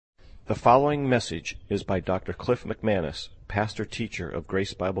The following message is by Dr. Cliff McManus, pastor-teacher of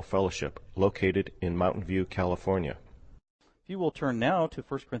Grace Bible Fellowship, located in Mountain View, California. If you will turn now to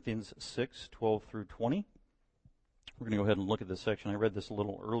 1 Corinthians 6, 12 through 20. We're going to go ahead and look at this section. I read this a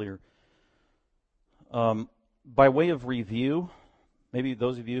little earlier. By way of review, maybe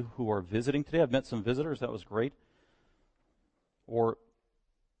those of you who are visiting today, I've met some visitors, that was great. Or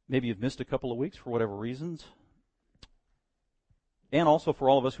maybe you've missed a couple of weeks for whatever reasons. And also for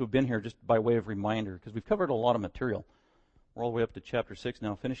all of us who have been here, just by way of reminder, because we've covered a lot of material. We're all the way up to chapter 6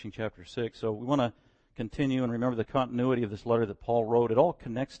 now, finishing chapter 6. So we want to continue and remember the continuity of this letter that Paul wrote. It all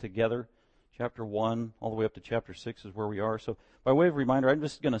connects together. Chapter 1 all the way up to chapter 6 is where we are. So by way of reminder, I'm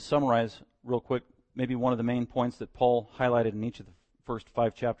just going to summarize real quick maybe one of the main points that Paul highlighted in each of the first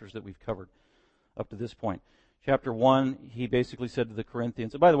 5 chapters that we've covered up to this point. Chapter 1, he basically said to the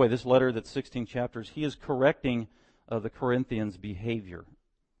Corinthians, and by the way, this letter that's 16 chapters, he is correcting the Corinthians' behavior.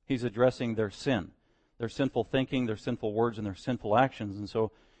 He's addressing their sin, their sinful thinking, their sinful words, and their sinful actions. And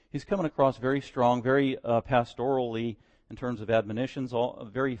so he's coming across very strong, very pastorally in terms of admonitions, all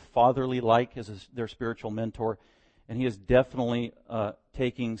very fatherly-like as their spiritual mentor. And he is definitely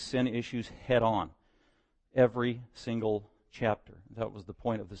taking sin issues head on. Every single chapter. That was the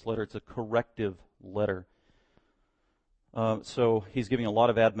point of this letter. It's a corrective letter. So he's giving a lot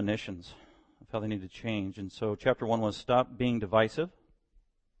of admonitions of how they need to change. And so chapter 1 was stop being divisive.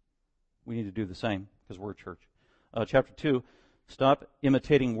 We need to do the same because we're a church. Chapter 2, stop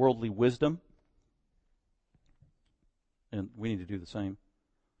imitating worldly wisdom. And we need to do the same.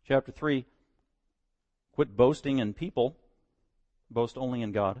 Chapter 3, quit boasting in people. Boast only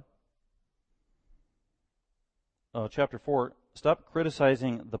in God. Chapter 4, stop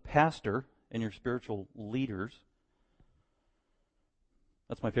criticizing the pastor and your spiritual leaders.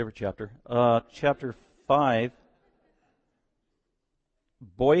 That's my favorite chapter. Chapter 5,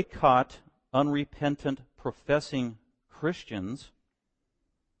 boycott unrepentant professing Christians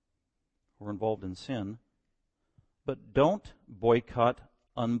who are involved in sin, but don't boycott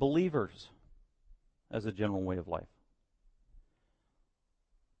unbelievers as a general way of life.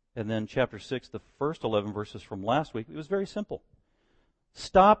 And then chapter 6, the first 11 verses from last week, it was very simple.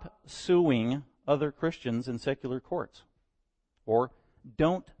 Stop suing other Christians in secular courts. Or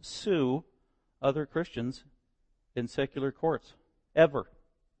don't sue other Christians in secular courts. Ever.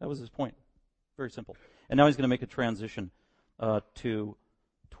 That was his point. Very simple. And now he's going to make a transition to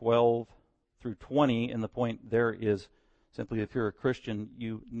 12 through 20, and the point there is simply if you're a Christian,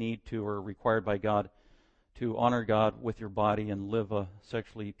 you need to, or are required by God, to honor God with your body and live a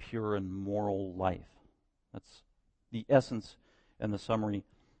sexually pure and moral life. That's the essence and the summary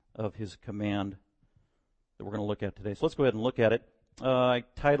of his command that we're going to look at today. So let's go ahead and look at it. I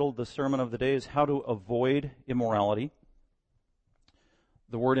titled the sermon of the day is How to Avoid Immorality.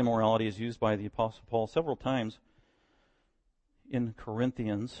 The word immorality is used by the Apostle Paul several times in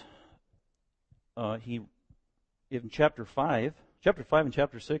Corinthians. In chapter 5 and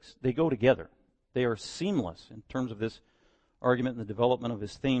chapter 6, they go together. They are seamless in terms of this argument and the development of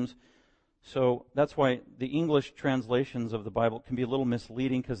his themes. So that's why the English translations of the Bible can be a little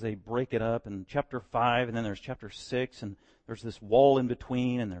misleading because they break it up in chapter 5 and then there's chapter 6 and there's this wall in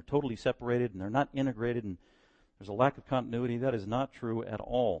between and they're totally separated and they're not integrated and there's a lack of continuity. That is not true at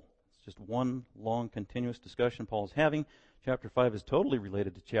all. It's just one long continuous discussion Paul is having. Chapter 5 is totally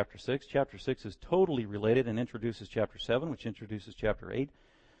related to chapter 6. Chapter 6 is totally related and introduces chapter 7, which introduces chapter 8.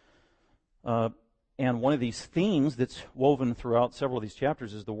 And one of these themes that's woven throughout several of these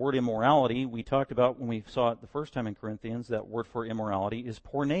chapters is the word immorality. We talked about when we saw it the first time in Corinthians, that word for immorality is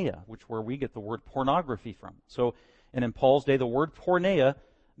porneia, which where we get the word pornography from. So, and in Paul's day, the word porneia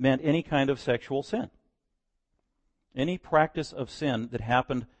meant any kind of sexual sin. Any practice of sin that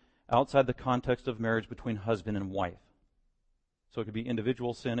happened outside the context of marriage between husband and wife. So it could be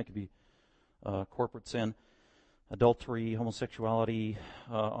individual sin, it could be corporate sin, adultery, homosexuality,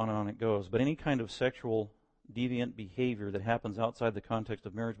 on and on it goes. But any kind of sexual deviant behavior that happens outside the context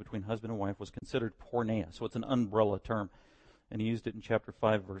of marriage between husband and wife was considered porneia. So it's an umbrella term. And he used it in chapter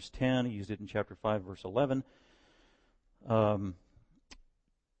 5, verse 10. He used it in chapter 5, verse 11.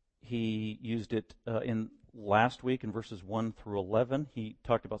 He used it in last week in verses 1 through 11. He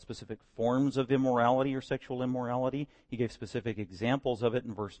talked about specific forms of immorality or sexual immorality. He gave specific examples of it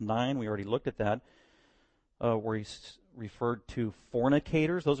in verse 9. We already looked at that. Where he referred to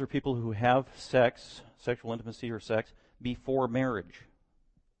fornicators. Those are people who have sex, sexual intimacy or sex, before marriage.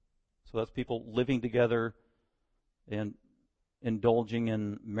 So that's people living together and indulging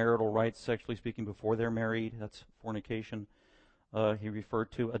in marital rights, sexually speaking, before they're married. That's fornication. He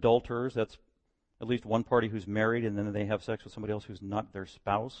referred to adulterers. That's at least one party who's married and then they have sex with somebody else who's not their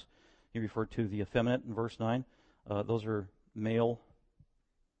spouse. He referred to the effeminate in verse 9. Those are male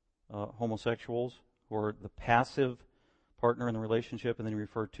homosexuals who are the passive partner in the relationship, and then he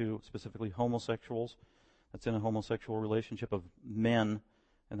referred to specifically homosexuals. That's in a homosexual relationship of men,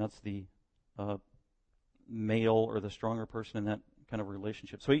 and that's the male or the stronger person in that kind of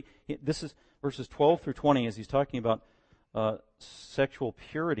relationship. So this is verses 12 through 20 as he's talking about sexual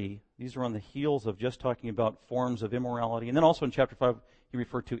purity. These are on the heels of just talking about forms of immorality. And then also in chapter 5, he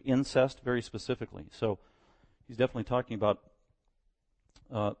referred to incest very specifically. So he's definitely talking about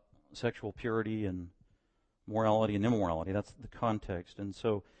sexual purity and morality and immorality. That's the context. And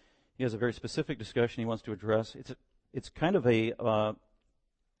so he has a very specific discussion he wants to address. It's kind of a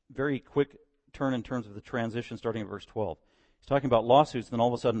very quick turn in terms of the transition starting at verse 12. He's talking about lawsuits, then all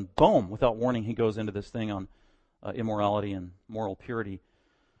of a sudden, boom, without warning, he goes into this thing on immorality and moral purity.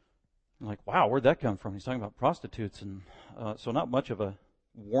 I'm like, wow, where'd that come from? He's talking about prostitutes. And so not much of a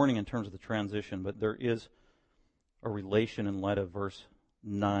warning in terms of the transition, but there is a relation in light of verse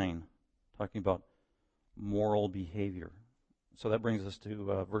 9, talking about moral behavior. So that brings us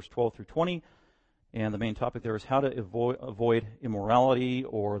to verse 12 through 20. And the main topic there is how to avoid immorality,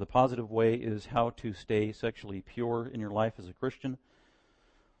 or the positive way is how to stay sexually pure in your life as a Christian.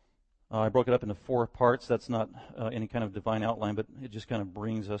 I broke it up into 4 parts. That's not any kind of divine outline, but it just kind of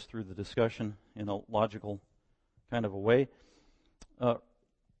brings us through the discussion in a logical kind of a way.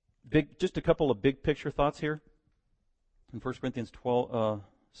 Just a couple of big picture thoughts here. In 1 Corinthians 12,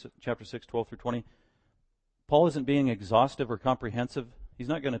 chapter 6, 12 through 20, Paul isn't being exhaustive or comprehensive. He's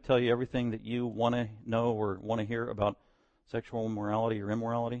not going to tell you everything that you want to know or want to hear about sexual morality or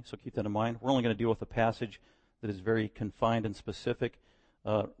immorality, so keep that in mind. We're only going to deal with a passage that is very confined and specific,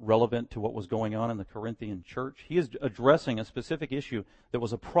 relevant to what was going on in the Corinthian church. He is addressing a specific issue that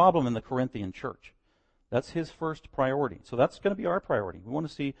was a problem in the Corinthian church. That's his first priority. So that's going to be our priority. We want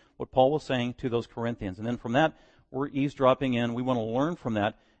to see what Paul was saying to those Corinthians. And then from that, we're eavesdropping in. We want to learn from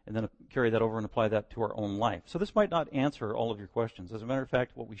that and then carry that over and apply that to our own life. So this might not answer all of your questions. As a matter of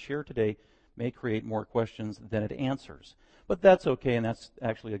fact, what we share today may create more questions than it answers. But that's okay, and that's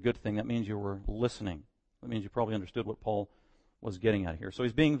actually a good thing. That means you were listening. That means you probably understood what Paul was getting at here. So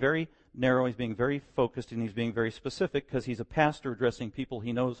he's being very narrow, he's being very focused, and he's being very specific because he's a pastor addressing people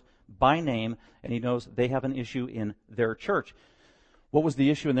he knows by name, and he knows they have an issue in their church. What was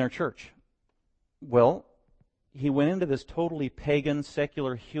the issue in their church? Well, he went into this totally pagan,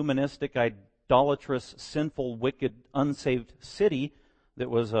 secular, humanistic, idolatrous, sinful, wicked, unsaved city that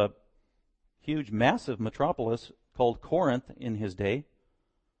was a huge, massive metropolis called Corinth in his day,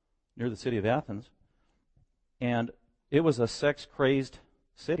 near the city of Athens. And it was a sex-crazed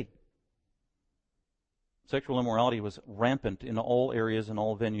city. Sexual immorality was rampant in all areas and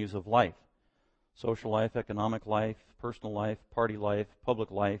all venues of life. Social life, economic life, personal life, party life,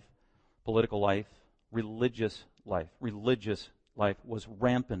 public life, political life, religious life. Religious life was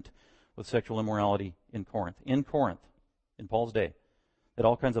rampant with sexual immorality in Corinth. In Corinth, in Paul's day, had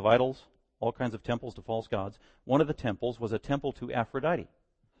all kinds of idols, all kinds of temples to false gods. One of the temples was a temple to Aphrodite.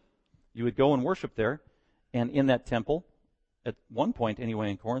 You would go and worship there, and in that temple, at one point anyway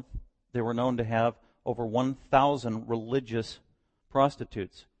in Corinth, they were known to have over 1,000 religious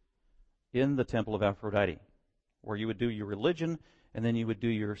prostitutes in the temple of Aphrodite, where you would do your religion and then you would do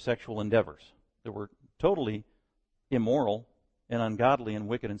your sexual endeavors. They were totally immoral and ungodly and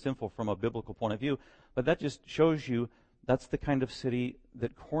wicked and sinful from a biblical point of view, but that just shows you that's the kind of city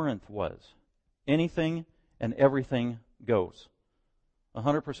that Corinth was. Anything and everything goes.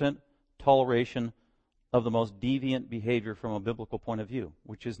 100% toleration of the most deviant behavior from a biblical point of view,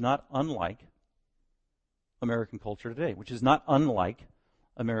 which is not unlike American culture today, which is not unlike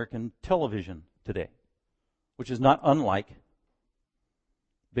American television today, which is not unlike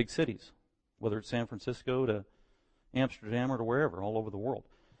big cities, whether it's San Francisco to Amsterdam or to wherever, all over the world.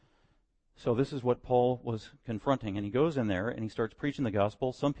 So this is what Paul was confronting, and he goes in there and he starts preaching the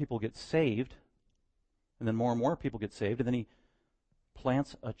gospel. Some people get saved, and then more and more people get saved, and then he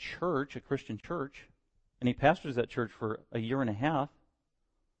plants a church, a Christian church, and he pastors that church for a year and a half,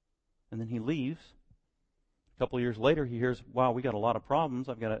 and then he leaves. A couple of years later, he hears, wow, we got a lot of problems.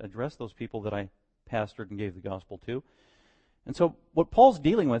 I've got to address those people that I pastored and gave the gospel to. And so what Paul's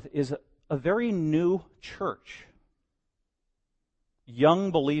dealing with is a very new church.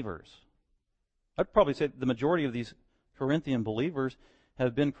 Young believers. I'd probably say the majority of these Corinthian believers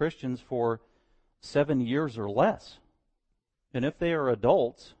have been Christians for 7 years or less. And if they are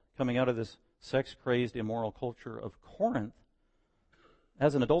adults coming out of this sex-crazed, immoral culture of Corinth,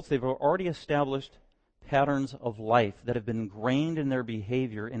 as an adults, they've already established patterns of life that have been ingrained in their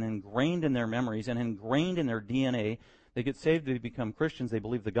behavior and ingrained in their memories and ingrained in their DNA They get saved, they become Christians, they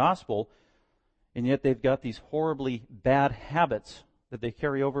believe the gospel, and yet they've got these horribly bad habits that they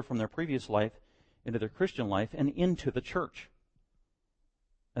carry over from their previous life into their Christian life and into the church.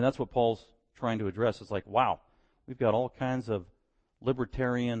 And that's what Paul's trying to address. It's like, wow, we've got all kinds of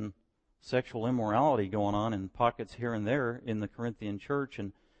libertarian sexual immorality going on in pockets here and there in the Corinthian church,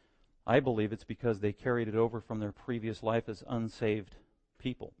 and I believe it's because they carried it over from their previous life as unsaved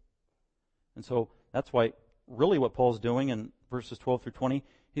people. And so that's why really what Paul's doing in verses 12 through 20,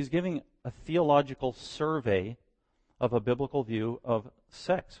 he's giving a theological survey of a biblical view of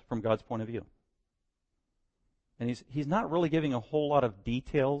sex from God's point of view. And he's not really giving a whole lot of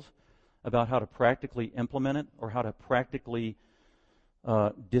details about how to practically implement it or how to practically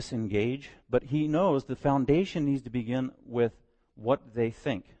disengage, but he knows the foundation needs to begin with what they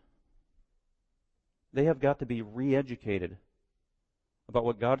think. They have got to be re-educated about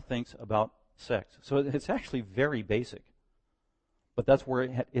what God thinks about sex. So it's actually very basic, but that's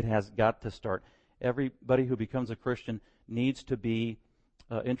where it has got to start. Everybody who becomes a Christian needs to be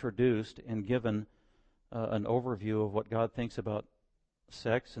introduced and given an overview of what God thinks about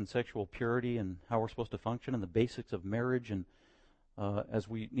sex and sexual purity and how we're supposed to function and the basics of marriage, and as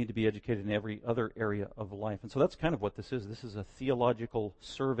we need to be educated in every other area of life. And so that's kind of what this is. This is a theological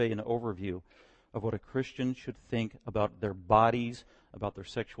survey and overview of what a Christian should think about their bodies, about their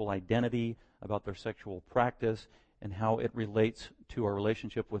sexual identity, about their sexual practice, and how it relates to our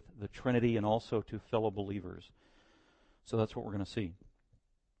relationship with the Trinity and also to fellow believers. So that's what we're going to see.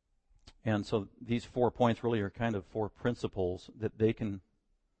 And so these 4 points really are kind of 4 principles that they can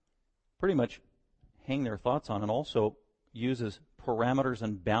pretty much hang their thoughts on, and also use as parameters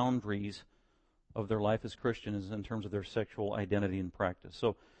and boundaries of their life as Christians in terms of their sexual identity and practice.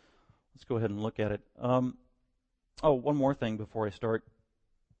 So let's go ahead and look at it. One more thing before I start.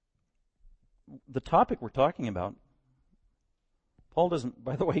 The topic we're talking about, Paul doesn't,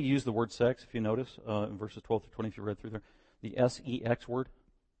 by the way, use the word sex, if you notice, in verses 12 through 20, if you read through there, the S-E-X word.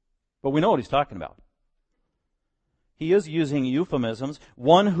 But we know what he's talking about. He is using euphemisms.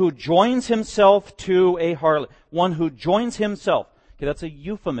 One who joins himself to a harlot. One who joins himself. Okay, that's a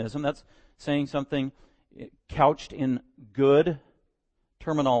euphemism. That's saying something couched in good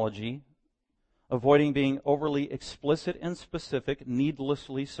terminology, avoiding being overly explicit and specific,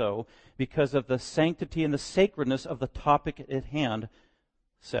 needlessly so, because of the sanctity and the sacredness of the topic at hand,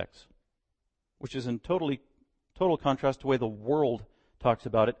 sex, which is in total contrast to the way the world talks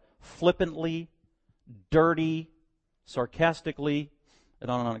about it, flippantly, dirty, sarcastically, and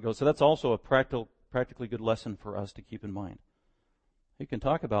on it goes. So that's also a practically good lesson for us to keep in mind. You can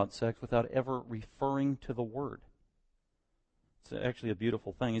talk about sex without ever referring to the word. It's actually a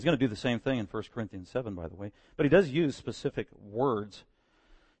beautiful thing. He's going to do the same thing in 1 Corinthians 7, by the way. But he does use specific words.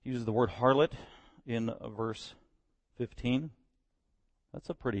 He uses the word harlot in verse 15. That's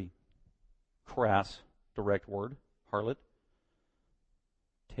a pretty crass, direct word, harlot.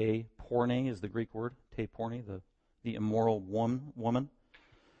 Te porne is the Greek word. Te porne, the immoral woman.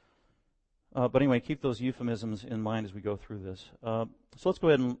 But anyway, keep those euphemisms in mind as we go through this. So let's go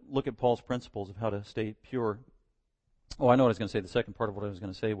ahead and look at Paul's principles of how to stay pure. Oh, I know what I was going to say. The second part of what I was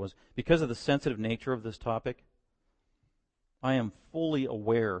going to say was, because of the sensitive nature of this topic, I am fully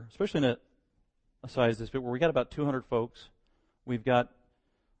aware, especially in a size this big, where we got about 200 folks. We've got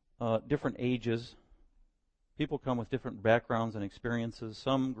different ages. People come with different backgrounds and experiences.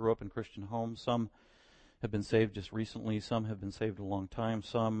 Some grew up in Christian homes. Some have been saved just recently. Some have been saved a long time.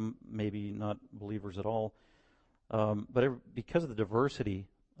 Some maybe not believers at all. But because of the diversity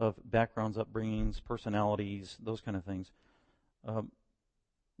of backgrounds, upbringings, personalities, those kind of things,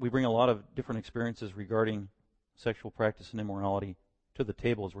 we bring a lot of different experiences regarding sexual practice and immorality to the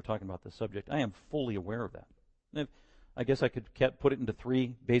table as we're talking about this subject. I am fully aware of that. I guess I could put it into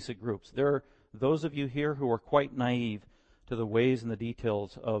 3 basic groups. There are those of you here who are quite naive to the ways and the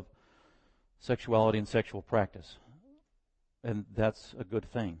details of sexuality and sexual practice. And that's a good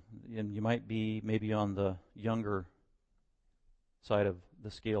thing. And you might be maybe on the younger side of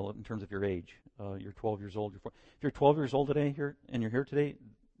the scale in terms of your age. You're 12 years old. If you're 12 years old today here and you're here today,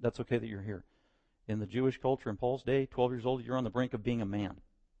 that's okay that you're here. In the Jewish culture in Paul's day, 12 years old, you're on the brink of being a man.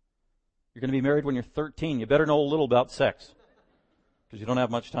 You're going to be married when you're 13. You better know a little about sex because you don't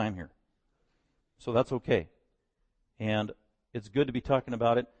have much time here. So that's okay. And it's good to be talking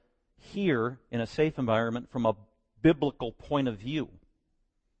about it here in a safe environment from a biblical point of view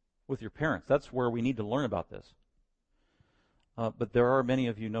with your parents. That's where we need to learn about this. But there are many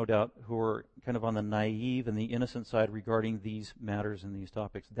of you, no doubt, who are kind of on the naive and the innocent side regarding these matters and these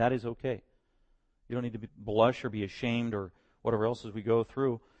topics. That is okay. You don't need to blush or be ashamed or whatever else as we go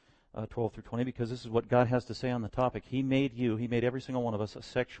through. 12 through 20, because this is what God has to say on the topic. He made you, He made every single one of us a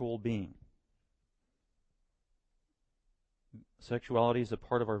sexual being. Sexuality is a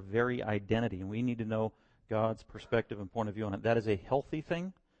part of our very identity, and we need to know God's perspective and point of view on it. That is a healthy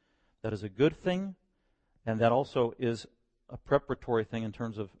thing. That is a good thing. And that also is a preparatory thing in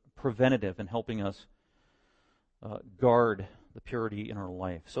terms of preventative and helping us guard the purity in our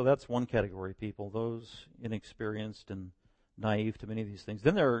life. So that's one category of people, those inexperienced and naive to many of these things.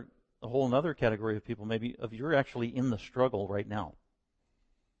 Then there are a whole other category of people, maybe of you're actually in the struggle right now.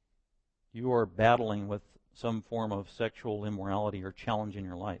 You are battling with some form of sexual immorality or challenge in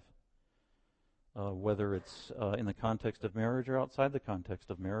your life. Whether it's in the context of marriage or outside the context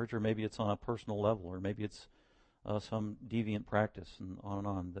of marriage, or maybe it's on a personal level, or maybe it's some deviant practice, and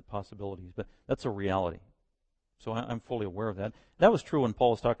on, the possibilities. But that's a reality. So I'm fully aware of that. That was true when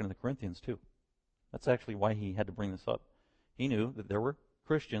Paul was talking to the Corinthians, too. That's actually why he had to bring this up. He knew that there were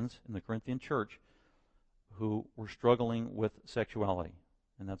Christians in the Corinthian church who were struggling with sexuality,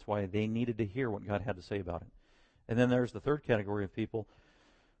 and that's why they needed to hear what God had to say about it. And then there's the third category of people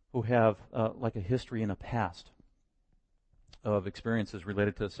who have like a history and a past of experiences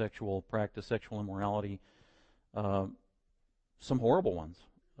related to sexual practice, sexual immorality, some horrible ones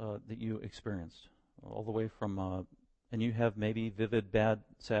that you experienced, all the way from, and you have maybe vivid, bad,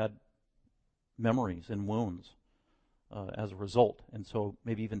 sad memories and wounds as a result. And so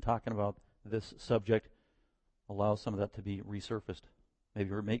maybe even talking about this subject allows some of that to be resurfaced. Maybe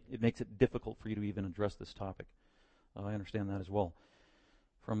it makes it difficult for you to even address this topic. I understand that as well.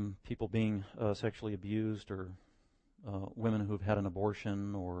 From people being sexually abused, or women who've had an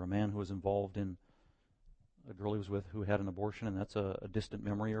abortion, or a man who was involved in a girl he was with who had an abortion, and that's a distant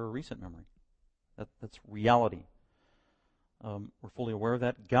memory or a recent memory. That's reality. We're fully aware of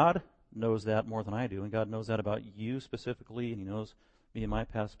that. God knows that more than I do, and God knows that about you specifically, and He knows me and my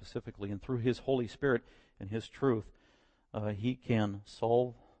past specifically. And through His Holy Spirit and His truth, He can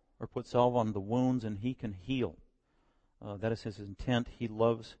solve or put salve on the wounds, and He can heal. That is His intent. He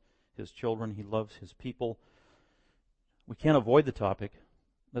loves His children. He loves His people. We can't avoid the topic.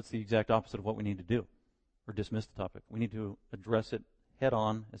 That's the exact opposite of what we need to do, or dismiss the topic. We need to address it head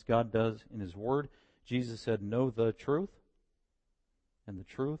on, as God does in His Word. Jesus said, "Know the truth, and the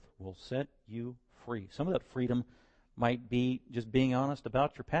truth will set you free." Some of that freedom might be just being honest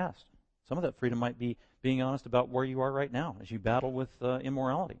about your past. Some of that freedom might be being honest about where you are right now as you battle with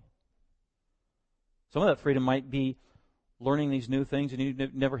immorality. Some of that freedom might be learning these new things, and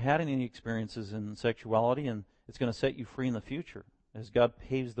you've never had any experiences in sexuality, and it's going to set you free in the future as God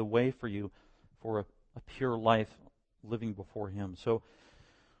paves the way for you for a pure life living before Him. So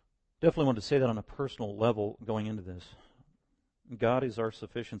definitely want to say that on a personal level going into this. God is our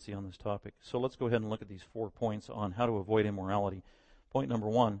sufficiency on this topic. So let's go ahead and look at these 4 points on how to avoid immorality. Point number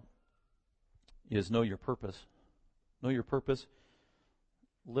 1 is know your purpose. Know your purpose.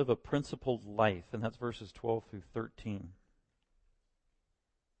 Live a principled life, and that's verses 12 through 13.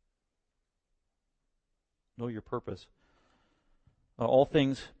 Know your purpose. All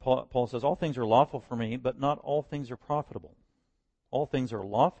things, Paul says, all things are lawful for me, but not all things are profitable. All things are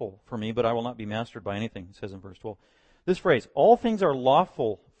lawful for me, but I will not be mastered by anything, he says in verse 12. This phrase, all things are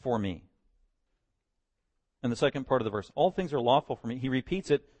lawful for me. In the second part of the verse, all things are lawful for me. He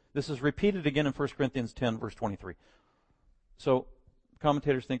repeats it. This is repeated again in 1 Corinthians 10, verse 23. So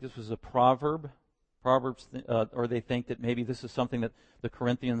commentators think this was a proverb. Proverbs, or they think that maybe this is something that the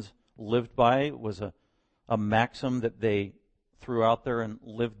Corinthians lived by. It was a maxim that they threw out there and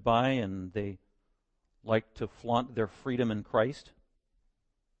lived by, and they liked to flaunt their freedom in Christ.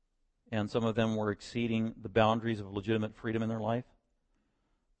 And some of them were exceeding the boundaries of legitimate freedom in their life.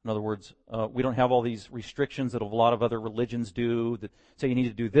 In other words, we don't have all these restrictions that a lot of other religions do that say you need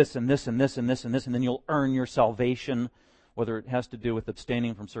to do this and this and this and this and this, and then you'll earn your salvation, whether it has to do with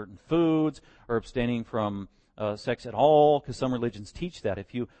abstaining from certain foods or abstaining from sex at all, because some religions teach that.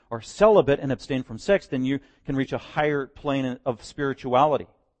 If you are celibate and abstain from sex, then you can reach a higher plane of spirituality.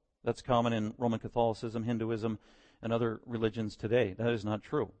 That's common in Roman Catholicism, Hinduism, and other religions today. That is not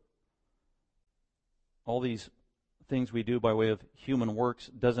true. All these things we do by way of human works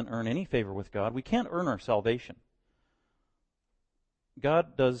doesn't earn any favor with God. We can't earn our salvation.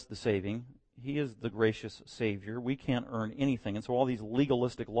 God does the saving. He is the gracious Savior. We can't earn anything. And so all these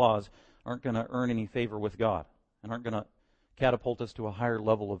legalistic laws aren't going to earn any favor with God and aren't going to catapult us to a higher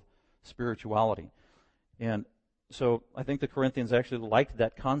level of spirituality. And so I think the Corinthians actually liked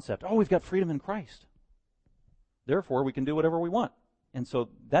that concept. Oh, we've got freedom in Christ. Therefore, we can do whatever we want. And so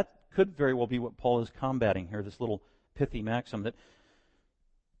that could very well be what Paul is combating here, this little pithy maxim, that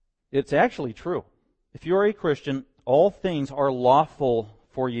it's actually true. If you are a Christian, all things are lawful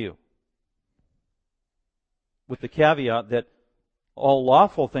for you. with the caveat that all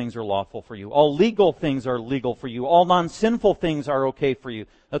lawful things are lawful for you. All legal things are legal for you. All non-sinful things are okay for you.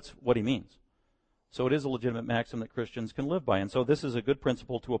 That's what he means. So it is a legitimate maxim that Christians can live by. And so this is a good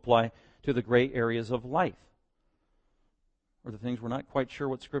principle to apply to the gray areas of life, or the things we're not quite sure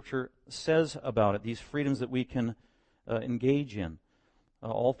what Scripture says about it, these freedoms that we can engage in.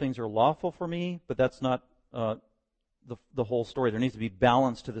 All things are lawful for me, but that's not the whole story. There needs to be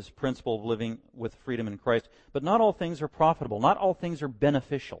balance to this principle of living with freedom in Christ. But not all things are profitable. Not all things are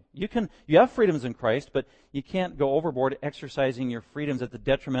beneficial. You have freedoms in Christ, but you can't go overboard exercising your freedoms at the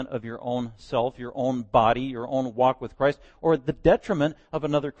detriment of your own self, your own body, your own walk with Christ, or at the detriment of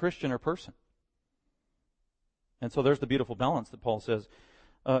another Christian or person. And so there's the beautiful balance that Paul says,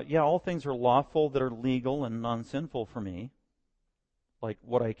 all things are lawful that are legal and non-sinful for me, like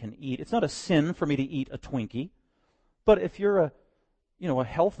what I can eat. It's not a sin for me to eat a Twinkie. But if you're a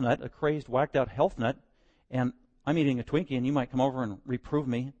health nut, a crazed, whacked out health nut, and I'm eating a Twinkie and you might come over and reprove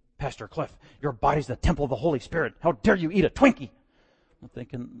me, Pastor Cliff, your body's the temple of the Holy Spirit. How dare you eat a Twinkie? I'm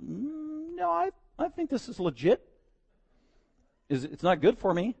thinking, no, I think this is legit. It's not good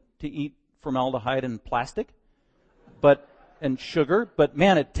for me to eat formaldehyde and plastic, and sugar, but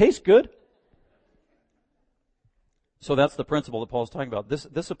man, it tastes good. So that's the principle that Paul's talking about.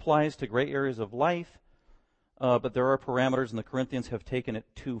 This applies to gray areas of life. But there are parameters, and the Corinthians have taken it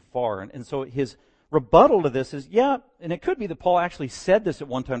too far. And so his rebuttal to this is, and it could be that Paul actually said this at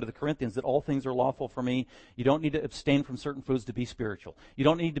one time to the Corinthians, that all things are lawful for me. You don't need to abstain from certain foods to be spiritual. You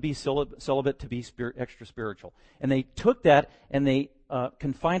don't need to be celibate to be extra spiritual. And they took that and they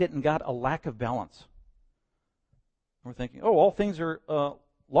confined it and got a lack of balance. We're thinking, all things are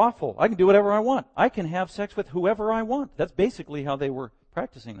lawful. I can do whatever I want. I can have sex with whoever I want. That's basically how they were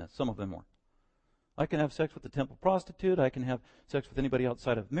practicing this. Some of them were. I can have sex with the temple prostitute. I can have sex with anybody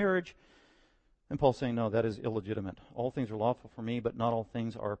outside of marriage. And Paul's saying, no, that is illegitimate. All things are lawful for me, but not all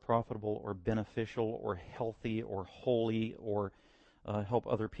things are profitable or beneficial or healthy or holy or help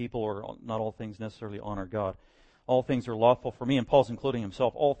other people, or not all things necessarily honor God. All things are lawful for me, and Paul's including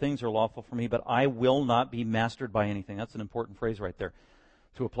himself. All things are lawful for me, but I will not be mastered by anything. That's an important phrase right there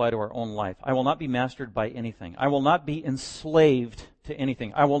to apply to our own life. I will not be mastered by anything. I will not be enslaved to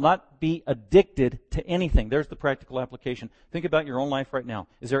anything. I will not be addicted to anything. There's the practical application. Think about your own life right now.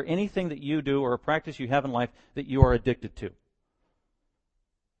 Is there anything that you do or a practice you have in life that you are addicted to?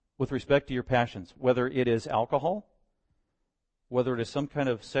 With respect to your passions, whether it is alcohol, whether it is some kind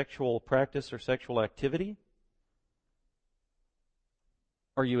of sexual practice or sexual activity,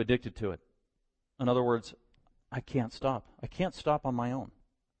 are you addicted to it? In other words, I can't stop. I can't stop on my own.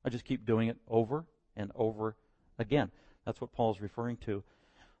 I just keep doing it over and over again. That's what Paul's referring to.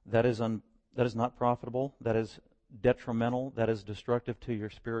 That is not profitable. That is detrimental. That is destructive to your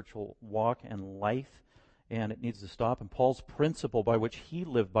spiritual walk and life, and it needs to stop. And Paul's principle by which he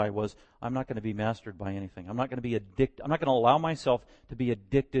lived by was, I'm not going to be mastered by anything. I'm not going to be addicted. I'm not going to allow myself to be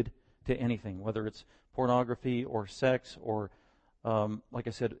addicted to anything, whether it's pornography or sex or, like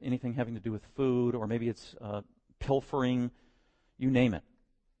I said, anything having to do with food, or maybe it's pilfering, you name it.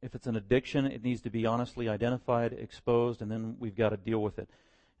 If it's an addiction, it needs to be honestly identified, exposed, and then we've got to deal with it.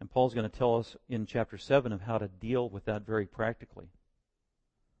 And Paul's going to tell us in chapter 7 of how to deal with that very practically.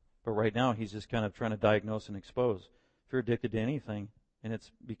 But right now, he's just kind of trying to diagnose and expose. If you're addicted to anything, and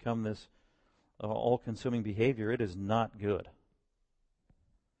it's become this all-consuming behavior, it is not good.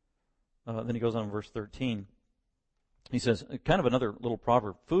 Then he goes on in verse 13. He says, kind of another little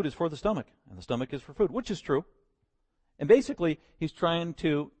proverb, food is for the stomach, and the stomach is for food, which is true. And basically, he's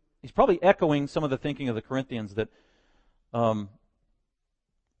probably echoing some of the thinking of the Corinthians that,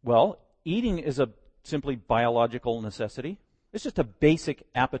 eating is a simply biological necessity. It's just a basic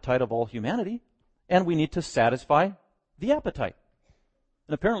appetite of all humanity, and we need to satisfy the appetite.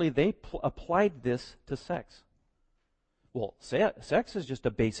 And apparently they applied this to sex. Well, sex is just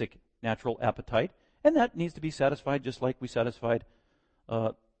a basic natural appetite, and that needs to be satisfied just like we satisfied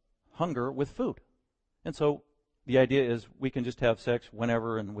hunger with food. And so the idea is we can just have sex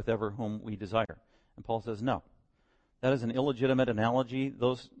whenever and with ever whom we desire. And Paul says, no. That is an illegitimate analogy.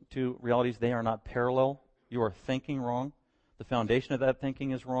 Those two realities, they are not parallel. You are thinking wrong. The foundation of that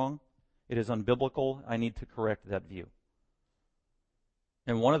thinking is wrong. It is unbiblical. I need to correct that view.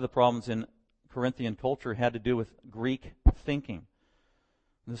 And one of the problems in Corinthian culture had to do with Greek thinking.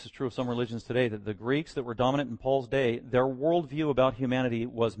 And this is true of some religions today, that the Greeks that were dominant in Paul's day, their worldview about humanity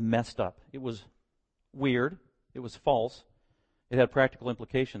was messed up. It was weird. It was false. It had practical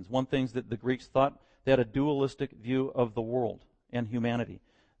implications. One thing is that the Greeks thought they had a dualistic view of the world and humanity.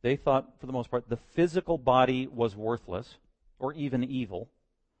 They thought, for the most part, the physical body was worthless or even evil,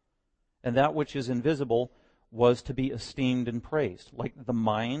 and that which is invisible was to be esteemed and praised, like the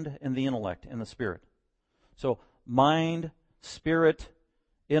mind and the intellect and the spirit. So mind, spirit,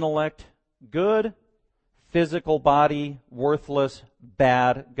 intellect, good. Physical body, worthless,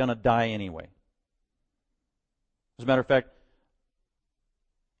 bad, gonna die anyway. As a matter of fact,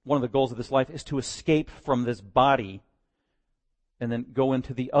 one of the goals of this life is to escape from this body and then go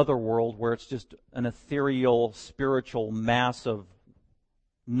into the other world where it's just an ethereal, spiritual mass of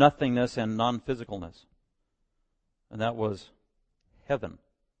nothingness and non-physicalness. And that was heaven,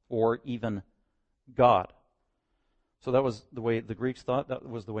 or even God. So that was the way the Greeks thought. That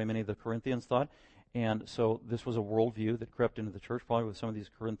was the way many of the Corinthians thought. And so this was a worldview that crept into the church, probably with some of these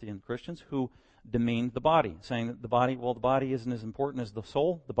Corinthian Christians who demeaned the body, saying that the body isn't as important as the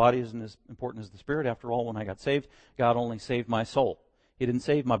soul. The body isn't as important as the spirit. After all, when I got saved, God only saved my soul. He didn't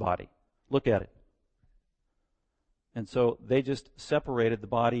save my body. Look at it. And so they just separated the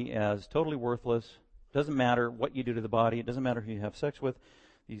body as totally worthless. Doesn't matter what you do to the body. It doesn't matter who you have sex with.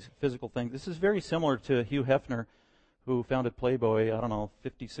 These physical things. This is very similar to Hugh Hefner, who founded Playboy,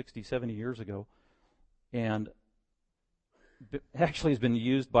 50, 60, 70 years ago. And actually has been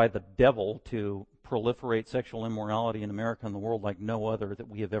used by the devil to proliferate sexual immorality in America and the world like no other that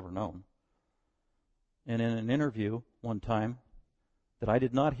we have ever known. And in an interview one time that I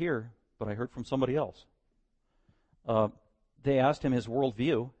did not hear, but I heard from somebody else, they asked him his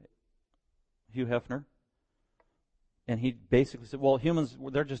worldview, Hugh Hefner, and he basically said, well, humans,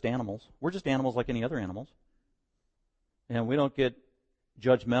 they're just animals. We're just animals like any other animals. And we don't get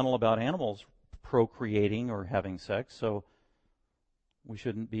judgmental about animals procreating or having sex, so we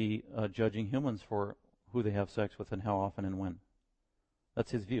shouldn't be judging humans for who they have sex with and how often and when.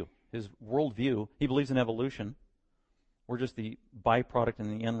 That's his view. His worldview, he believes in evolution. We're just the byproduct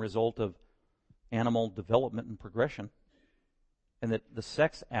and the end result of animal development and progression. And that the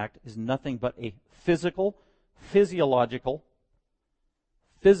sex act is nothing but a physiological,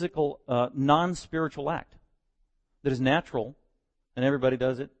 non-spiritual act that is natural. And everybody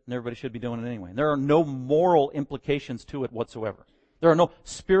does it, and everybody should be doing it anyway. And there are no moral implications to it whatsoever. There are no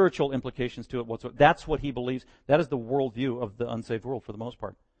spiritual implications to it whatsoever. That's what he believes. That is the worldview of the unsaved world for the most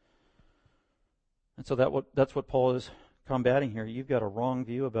part. And so that's what Paul is combating here. You've got a wrong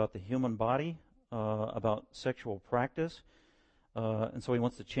view about the human body, about sexual practice. And so he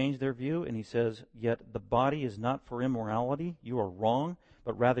wants to change their view, and he says, yet the body is not for immorality. You are wrong,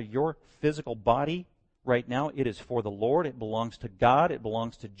 but rather your physical body right now, it is for the Lord. It belongs to God. It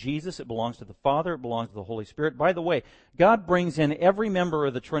belongs to Jesus. It belongs to the Father. It belongs to the Holy Spirit. By the way, God brings in every member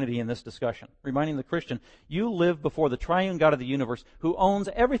of the Trinity in this discussion, reminding the Christian, you live before the triune God of the universe who owns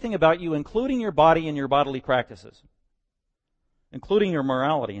everything about you, including your body and your bodily practices, including your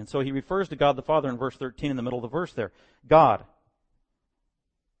morality. And so he refers to God the Father in verse 13 in the middle of the verse there. God.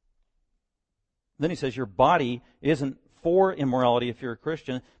 Then he says your body isn't for immorality if you're a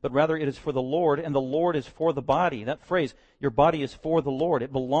Christian, but rather it is for the Lord, and the Lord is for the body. That phrase, your body is for the Lord.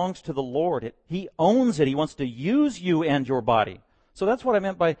 It belongs to the Lord. He owns it. He wants to use you and your body. So that's what I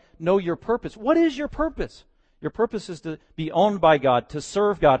meant by know your purpose. What is your purpose? Your purpose is to be owned by God, to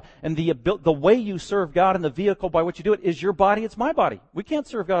serve God. And the way you serve God and the vehicle by which you do it is your body. It's my body. We can't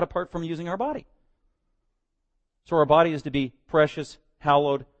serve God apart from using our body. So our body is to be precious,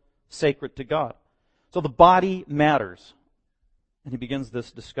 hallowed, sacred to God. So the body matters. And he begins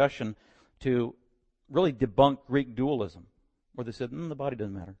this discussion to really debunk Greek dualism, where they said, the body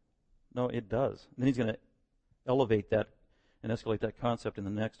doesn't matter. No, it does. And then he's going to elevate that and escalate that concept in the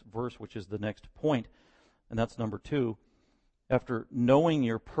next verse, which is the next point. And that's number 2. After knowing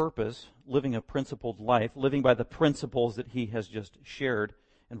your purpose, living a principled life, living by the principles that he has just shared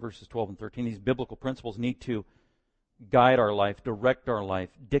in verses 12 and 13, these biblical principles need to guide our life, direct our life,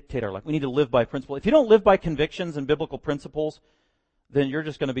 dictate our life. We need to live by principle. If you don't live by convictions and biblical principles, then you're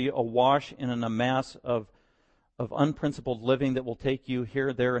just going to be awash in a mass of unprincipled living that will take you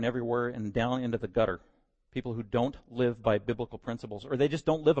here, there, and everywhere and down into the gutter. People who don't live by biblical principles, or they just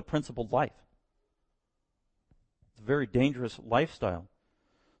don't live a principled life. It's a very dangerous lifestyle.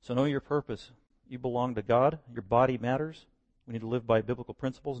 So know your purpose. You belong to God. Your body matters. We need to live by biblical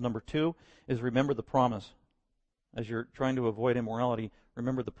principles. Number 2 is remember the promise. As you're trying to avoid immorality,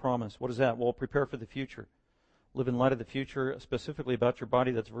 remember the promise. What is that? Well, prepare for the future. Live in light of the future, specifically about your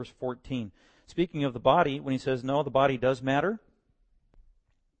body. That's verse 14. Speaking of the body, when he says, no, the body does matter.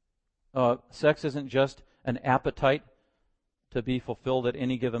 Sex isn't just an appetite to be fulfilled at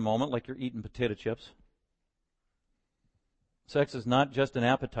any given moment, like you're eating potato chips. Sex is not just an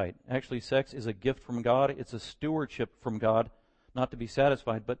appetite. Actually, sex is a gift from God. It's a stewardship from God, not to be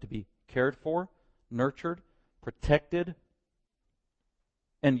satisfied, but to be cared for, nurtured, protected,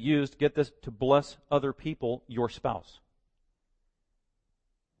 and used, get this, to bless other people, your spouse.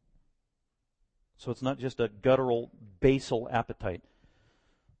 So it's not just a guttural, basal appetite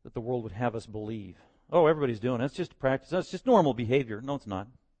that the world would have us believe. Oh, everybody's doing it. It's just practice. That's just normal behavior. No, it's not.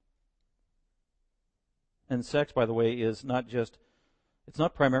 And sex, by the way, is not just, it's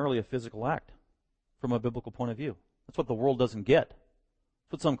not primarily a physical act from a biblical point of view. That's what the world doesn't get.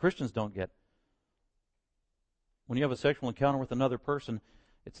 That's what some Christians don't get. When you have a sexual encounter with another person,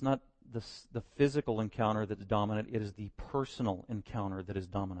 it's not the physical encounter that's dominant. It is the personal encounter that is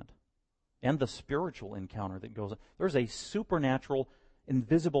dominant. And the spiritual encounter that goes on. There's a supernatural,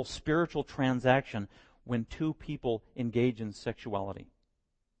 invisible spiritual transaction when two people engage in sexuality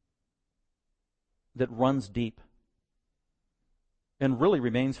that runs deep and really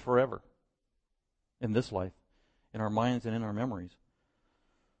remains forever in this life, in our minds and in our memories.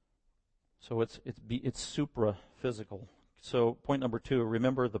 So it's supra-physical. So point number 2,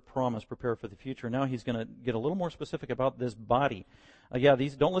 remember the promise, prepare for the future. Now he's going to get a little more specific about this body.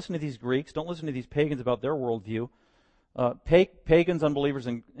 Don't listen to these Greeks. Don't listen to these pagans about their worldview. Pagans, unbelievers,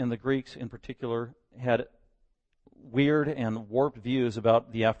 and the Greeks in particular had weird and warped views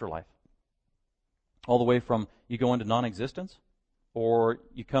about the afterlife. All the way from you go into non-existence, or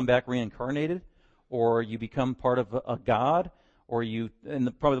you come back reincarnated, or you become part of a god, or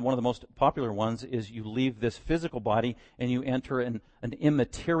probably one of the most popular ones is you leave this physical body and you enter an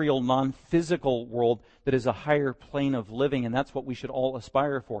immaterial, non-physical world that is a higher plane of living, and that's what we should all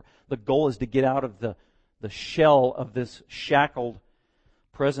aspire for. The goal is to get out of the shell of this shackled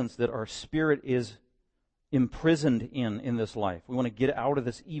presence that our spirit is imprisoned in this life. We want to get out of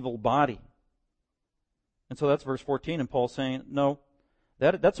this evil body. And so that's verse 14, and Paul's saying, no,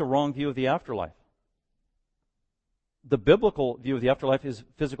 that's a wrong view of the afterlife. The biblical view of the afterlife is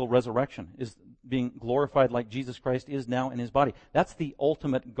physical resurrection, is being glorified like Jesus Christ is now in His body. That's the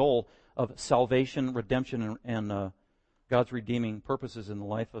ultimate goal of salvation, redemption, and God's redeeming purposes in the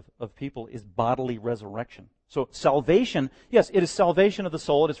life of people is bodily resurrection. So salvation, yes, it is salvation of the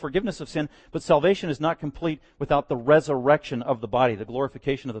soul, it is forgiveness of sin, but salvation is not complete without the resurrection of the body, the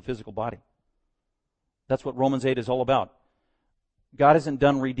glorification of the physical body. That's what Romans 8 is all about. God isn't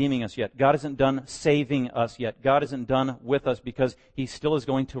done redeeming us yet. God isn't done saving us yet. God isn't done with us because He still is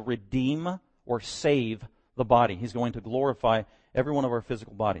going to redeem or save the body. He's going to glorify every one of our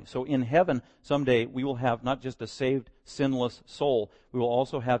physical bodies. So in heaven, someday, we will have not just a saved, sinless soul, we will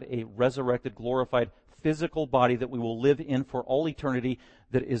also have a resurrected, glorified physical body that we will live in for all eternity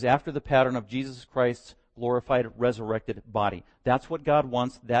that is after the pattern of Jesus Christ's glorified, resurrected body. That's what God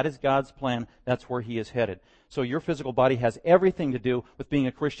wants. That is God's plan. That's where He is headed. So your physical body has everything to do with being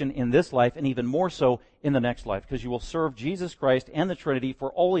a Christian in this life, and even more so in the next life, because you will serve Jesus Christ and the Trinity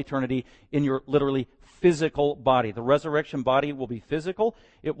for all eternity in your literally physical body. The resurrection body will be physical.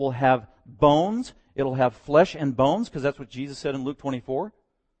 It will have bones. It'll have flesh and bones, because that's what Jesus said in Luke 24.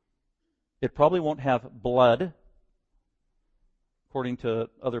 It probably won't have blood, according to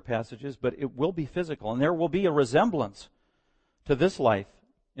other passages, but it will be physical. And there will be a resemblance to this life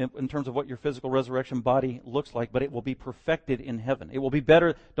in terms of what your physical resurrection body looks like, but it will be perfected in heaven. It will be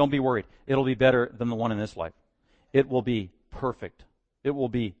better, don't be worried, it'll be better than the one in this life. It will be perfect. It will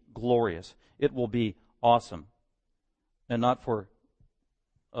be glorious. It will be awesome. And not for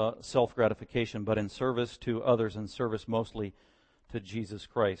self-gratification, but in service to others, and service mostly to Jesus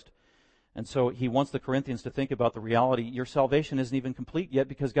Christ. And so he wants the Corinthians to think about the reality. Your salvation isn't even complete yet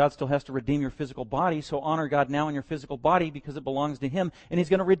because God still has to redeem your physical body. So honor God now in your physical body because it belongs to Him. And He's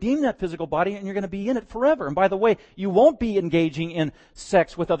going to redeem that physical body and you're going to be in it forever. And by the way, you won't be engaging in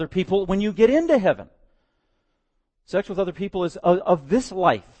sex with other people when you get into heaven. Sex with other people is of this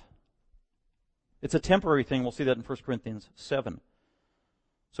life. It's a temporary thing. We'll see that in 1 Corinthians 7.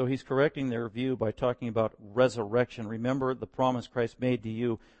 So he's correcting their view by talking about resurrection. Remember the promise Christ made to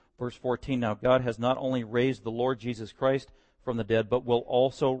you. Verse 14, now God has not only raised the Lord Jesus Christ from the dead, but will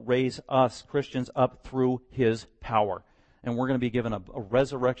also raise us, Christians, up through His power. And we're going to be given a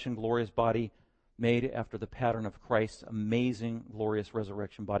resurrection, glorious body made after the pattern of Christ's amazing, glorious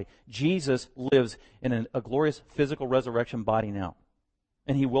resurrection body. Jesus lives in a glorious physical resurrection body now.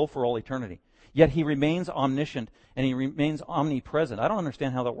 And He will for all eternity. Yet He remains omniscient and He remains omnipresent. I don't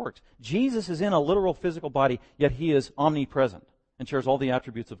understand how that works. Jesus is in a literal physical body, yet He is omnipresent and shares all the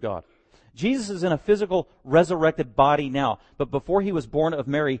attributes of God. Jesus is in a physical, resurrected body now, but before He was born of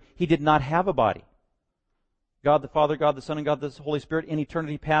Mary, He did not have a body. God the Father, God the Son, and God the Holy Spirit in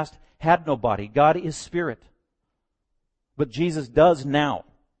eternity past had no body. God is Spirit. But Jesus does now,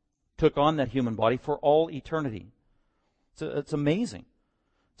 took on that human body for all eternity. It's amazing.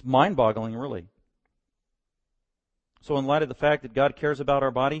 It's mind-boggling, really. So in light of the fact that God cares about our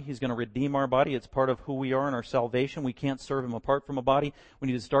body, He's going to redeem our body. It's part of who we are in our salvation. We can't serve Him apart from a body. We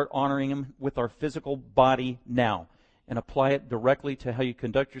need to start honoring Him with our physical body now and apply it directly to how you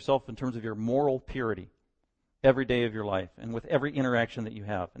conduct yourself in terms of your moral purity every day of your life and with every interaction that you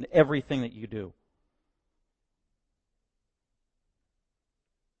have and everything that you do.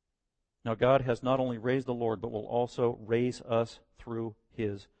 Now, God has not only raised the Lord, but will also raise us through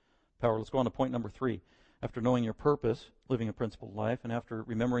His power. Let's go on to point number 3. After knowing your purpose, living a principled life, and after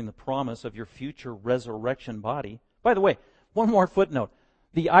remembering the promise of your future resurrection body. By the way, one more footnote.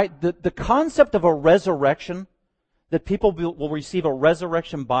 The concept of a resurrection, that people will receive a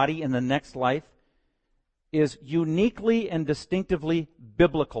resurrection body in the next life, is uniquely and distinctively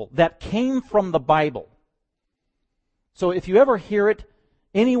biblical. That came from the Bible. So if you ever hear it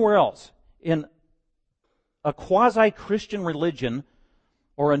anywhere else, in a quasi-Christian religion,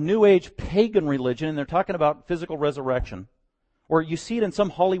 or a New Age pagan religion, and they're talking about physical resurrection, or you see it in some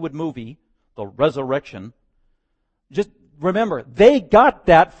Hollywood movie, the resurrection, just remember, they got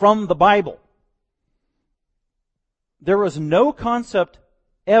that from the Bible. There was no concept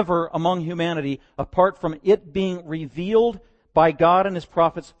ever among humanity apart from it being revealed by God and His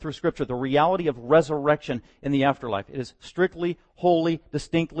prophets through Scripture, the reality of resurrection in the afterlife. It is strictly, wholly,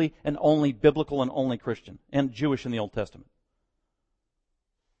 distinctly, and only biblical and only Christian, and Jewish in the Old Testament.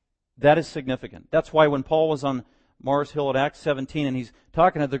 That is significant. That's why when Paul was on Mars Hill at Acts 17 and he's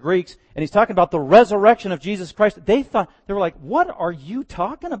talking to the Greeks and he's talking about the resurrection of Jesus Christ, they were like, what are you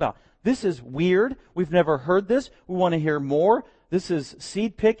talking about? This is weird. We've never heard this. We want to hear more. This is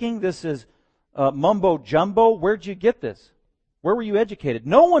seed picking. This is mumbo jumbo. Where'd you get this? Where were you educated?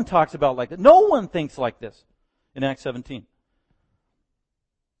 No one talks about it like that. No one thinks like this in Acts 17.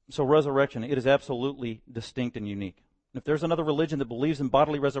 So resurrection, it is absolutely distinct and unique. If there's another religion that believes in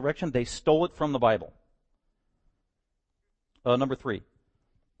bodily resurrection, they stole it from the Bible. Number 3.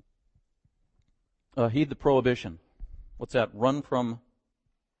 Heed the prohibition. What's that? Run from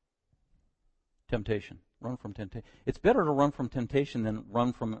temptation. Run from temptation. It's better to run from temptation than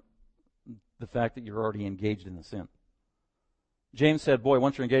run from the fact that you're already engaged in the sin. James said, boy,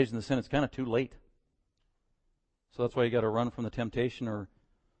 once you're engaged in the sin, it's kind of too late. So that's why you got to run from the temptation, or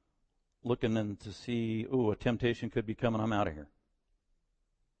looking and to see, a temptation could be coming, I'm out of here.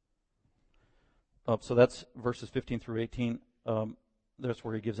 So that's verses 15 through 18. That's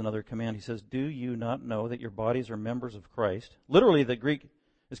where he gives another command. He says, do you not know that your bodies are members of Christ? Literally, the Greek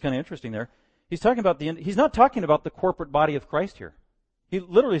is kind of interesting there. He's not talking about the corporate body of Christ here. He's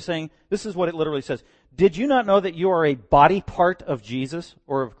literally saying, this is what it literally says. Did you not know that you are a body part of Jesus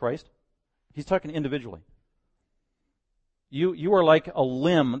or of Christ? He's talking individually. You are like a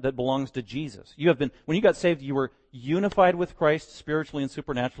limb that belongs to Jesus. When you got saved, you were unified with Christ spiritually and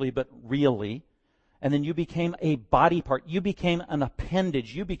supernaturally, but really. And then you became a body part. You became an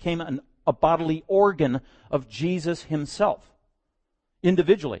appendage. You became a bodily organ of Jesus Himself,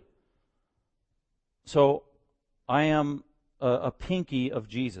 individually. So I am a pinky of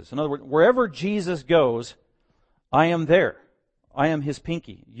Jesus. In other words, wherever Jesus goes, I am there. I am His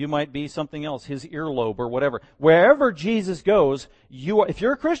pinky. You might be something else, His earlobe or whatever. Wherever Jesus goes, if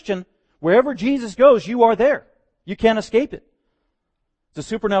you're a Christian, wherever Jesus goes, you are there. You can't escape it.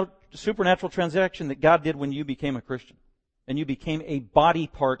 It's a supernatural transaction that God did when you became a Christian. And you became a body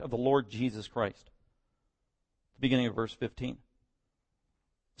part of the Lord Jesus Christ. Beginning of verse 15.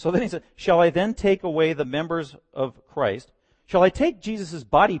 So then he said, shall I then take away the members of Christ? Shall I take Jesus'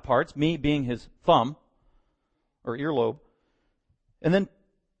 body parts, me being His thumb or earlobe? And then,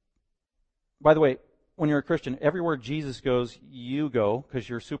 by the way, when you're a Christian, everywhere Jesus goes, you go, because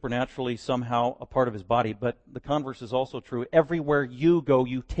you're supernaturally somehow a part of His body. But the converse is also true. Everywhere you go,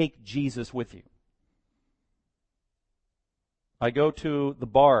 you take Jesus with you. I go to the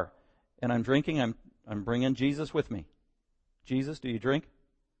bar and I'm drinking, I'm bringing Jesus with me. Jesus, do you drink?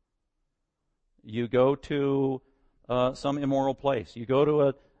 You go to some immoral place. You go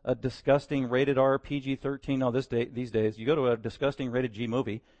to a disgusting rated R, PG-13, these days, you go to a disgusting rated G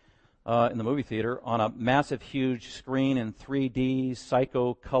movie in the movie theater on a massive, huge screen in 3D,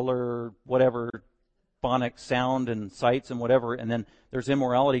 psycho color, whatever, phonic sound and sights and whatever, and then there's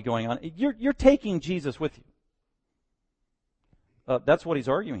immorality going on. You're taking Jesus with you. That's what he's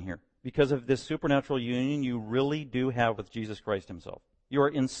arguing here. Because of this supernatural union you really do have with Jesus Christ Himself. You are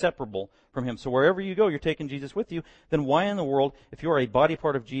inseparable from Him. So wherever you go, you're taking Jesus with you. Then why in the world, if you are a body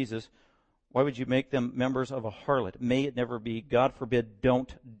part of Jesus, why would you make them members of a harlot? May it never be. God forbid,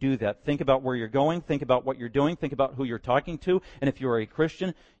 don't do that. Think about where you're going. Think about what you're doing. Think about who you're talking to. And if you are a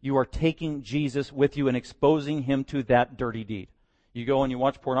Christian, you are taking Jesus with you and exposing Him to that dirty deed. You go and you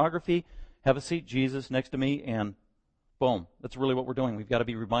watch pornography, have a seat, Jesus next to me, and Boom. That's really what we're doing. We've got to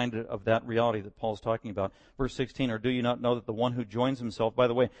be reminded of that reality that Paul's talking about. Verse 16, or do you not know that the one who joins himself, by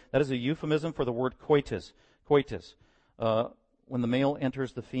the way, that is a euphemism for the word coitus. Coitus. When the male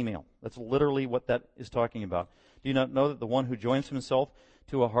enters the female. That's literally what that is talking about. Do you not know that the one who joins himself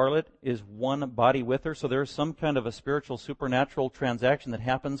to a harlot is one body with her? So there's some kind of a spiritual, supernatural transaction that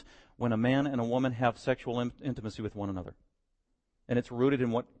happens when a man and a woman have sexual intimacy with one another. And it's rooted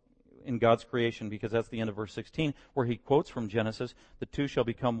in God's creation, because that's the end of verse 16, where he quotes from Genesis, the two shall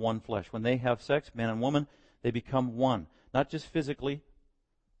become one flesh. When they have sex, man and woman, they become one. Not just physically,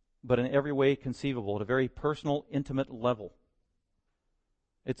 but in every way conceivable, at a very personal, intimate level.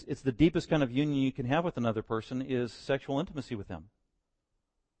 It's the deepest kind of union you can have with another person is sexual intimacy with them.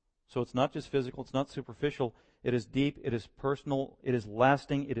 So it's not just physical, it's not superficial. It is deep, it is personal, it is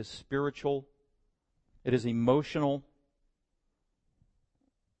lasting, it is spiritual, it is emotional.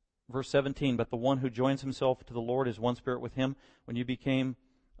 Verse 17, but the one who joins himself to the Lord is one spirit with him. When you became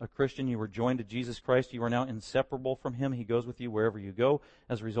a Christian, you were joined to Jesus Christ. You are now inseparable from him. He goes with you wherever you go.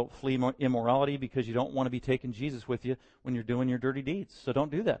 As a result, flee immorality, because you don't want to be taking Jesus with you when you're doing your dirty deeds. So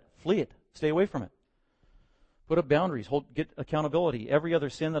don't do that. Flee it. Stay away from it. Put up boundaries. Get accountability. Every other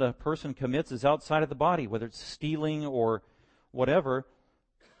sin that a person commits is outside of the body, whether it's stealing or whatever.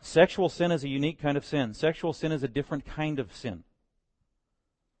 Sexual sin is a unique kind of sin. Sexual sin is a different kind of sin.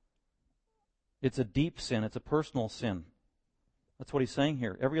 It's a deep sin. It's a personal sin. That's what he's saying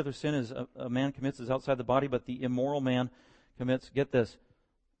here. Every other sin is a man commits is outside the body, but the immoral man commits, get this,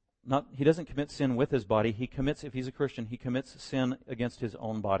 he doesn't commit sin with his body. He commits, if he's a Christian, he commits sin against his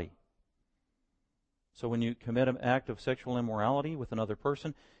own body. So when you commit an act of sexual immorality with another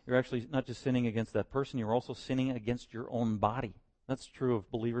person, you're actually not just sinning against that person, you're also sinning against your own body. That's true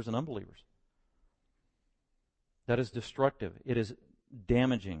of believers and unbelievers. That is destructive. It is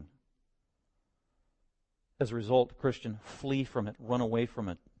damaging. As a result, Christian, flee from it, run away from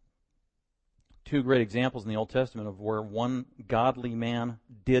it. Two great examples in the Old Testament of where one godly man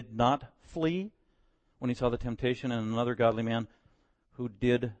did not flee when he saw the temptation, and another godly man who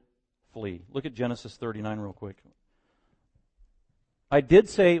did flee. Look at Genesis 39 real quick. I did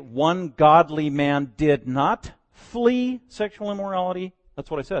say one godly man did not flee sexual immorality. That's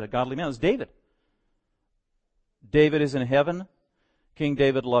what I said. A godly man is David. David is in heaven. King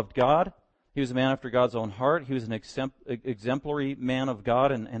David loved God. He was a man after God's own heart. He was an exemplary man of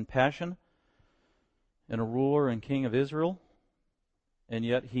God and passion, and a ruler and king of Israel. And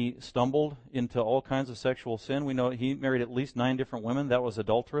yet he stumbled into all kinds of sexual sin. We know he married at least 9 different women. That was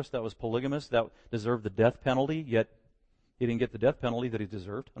adulterous. That was polygamous. That deserved the death penalty. Yet he didn't get the death penalty that he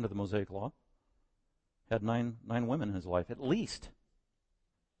deserved under the Mosaic law. Had nine women in his life, at least.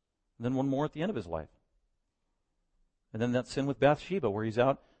 And then one more at the end of his life. And then that sin with Bathsheba, where he's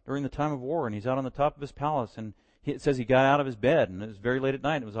out during the time of war, and he's out on the top of his palace, and it says he got out of his bed, and it was very late at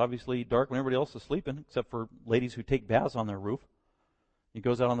night. It was obviously dark when everybody else was sleeping, except for ladies who take baths on their roof. He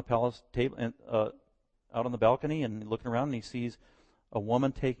goes out on the palace table, and out on the balcony, and looking around, and he sees a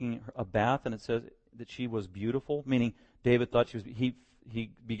woman taking a bath, and it says that she was beautiful, meaning David thought she was. He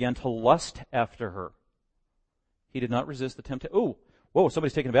began to lust after her. He did not resist the temptation. Oh, whoa!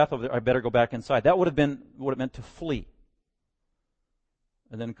 Somebody's taking a bath over there. I better go back inside. That would have been what it meant to flee.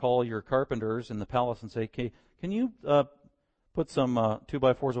 And then call your carpenters in the palace and say, "Okay, can you put some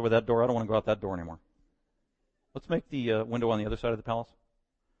 2x4s over that door? I don't want to go out that door anymore. Let's make the window on the other side of the palace."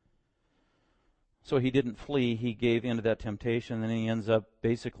 So he didn't flee. He gave in to that temptation. And then he ends up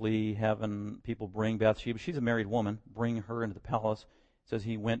basically having people bring Bathsheba. She's a married woman. Bring her into the palace. It says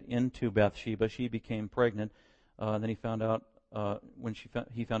he went into Bathsheba. She became pregnant. And then he found out when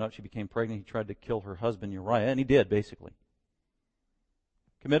he found out she became pregnant, he tried to kill her husband Uriah, and he did basically.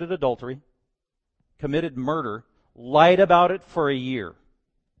 Committed adultery, committed murder, lied about it for a year,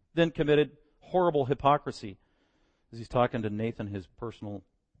 then committed horrible hypocrisy as he's talking to Nathan, his personal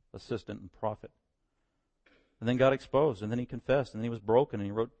assistant and prophet. And then got exposed, and then he confessed, and then he was broken, and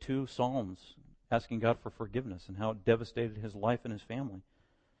he wrote 2 psalms asking God for forgiveness and how it devastated his life and his family.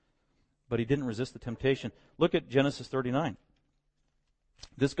 But he didn't resist the temptation. Look at Genesis 39.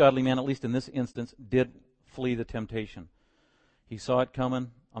 This godly man, at least in this instance, did flee the temptation. He saw it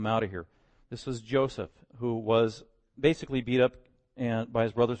coming. I'm out of here. This was Joseph, who was basically beat up by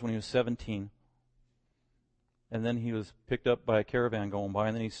his brothers when he was 17. And then he was picked up by a caravan going by,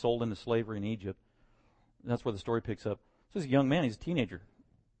 and then he's sold into slavery in Egypt. And that's where the story picks up. This is a young man. He's a teenager.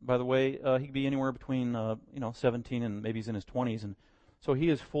 By the way, he could be anywhere between 17 and maybe he's in his 20s. And so he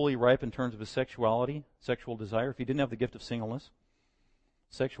is fully ripe in terms of his sexuality, sexual desire. If he didn't have the gift of singleness,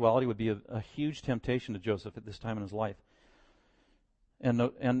 sexuality would be a huge temptation to Joseph at this time in his life.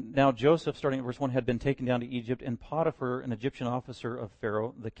 And now Joseph, starting at verse 1, had been taken down to Egypt, and Potiphar, an Egyptian officer of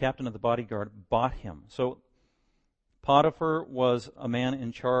Pharaoh, the captain of the bodyguard, bought him. So Potiphar was a man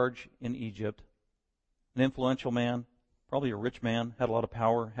in charge in Egypt, an influential man, probably a rich man, had a lot of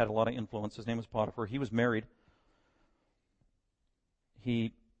power, had a lot of influence. His name was Potiphar. He was married.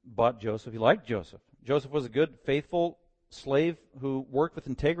 He bought Joseph. He liked Joseph. Joseph was a good, faithful slave who worked with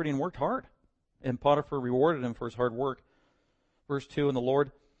integrity and worked hard. And Potiphar rewarded him for his hard work. Verse 2, and the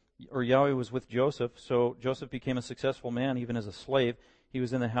Lord, or Yahweh, was with Joseph, so Joseph became a successful man even as a slave. He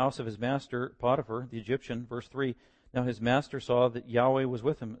was in the house of his master, Potiphar, the Egyptian. Verse 3, now his master saw that Yahweh was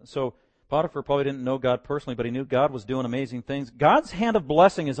with him. So Potiphar probably didn't know God personally, but he knew God was doing amazing things. God's hand of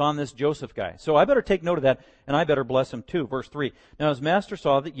blessing is on this Joseph guy. So I better take note of that, and I better bless him too. Verse 3, now his master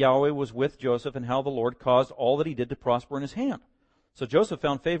saw that Yahweh was with Joseph, and how the Lord caused all that he did to prosper in his hand. So Joseph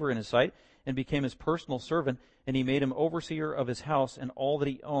found favor in his sight, and became his personal servant, and he made him overseer of his house, and all that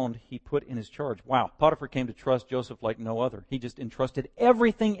he owned he put in his charge. Wow, Potiphar came to trust Joseph like no other. He just entrusted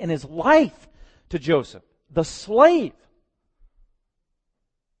everything in his life to Joseph, the slave.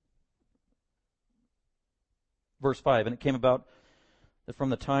 Verse 5, and it came about that from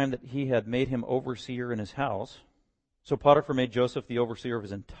the time that he had made him overseer in his house, so Potiphar made Joseph the overseer of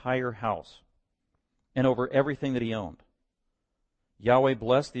his entire house, and over everything that he owned. Yahweh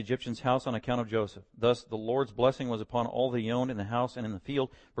blessed the Egyptian's house on account of Joseph. Thus the Lord's blessing was upon all that he owned in the house and in the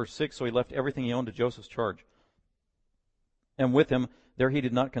field. Verse 6, so he left everything he owned to Joseph's charge. And with him, there he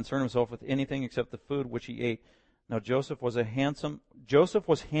did not concern himself with anything except the food which he ate. Now Joseph was handsome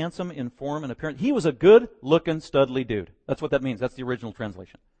in form and appearance. He was a good-looking, studly dude. That's what that means. That's the original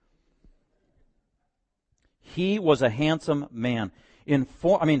translation. He was a handsome man.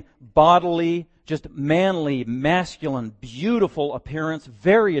 Bodily, just manly, masculine, beautiful appearance,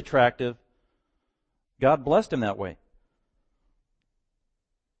 very attractive. God blessed him that way.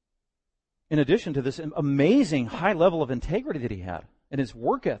 In addition to this amazing high level of integrity that he had and his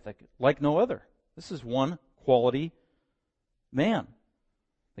work ethic like no other. This is one quality man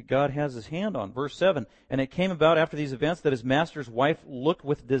that God has his hand on. Verse 7, and it came about after these events that his master's wife looked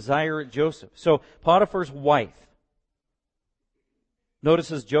with desire at Joseph. So Potiphar's wife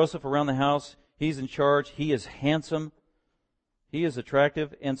notices Joseph around the house. He's in charge. He is handsome. He is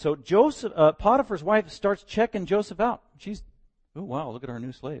attractive. And so Potiphar's wife starts checking Joseph out. Oh wow, look at our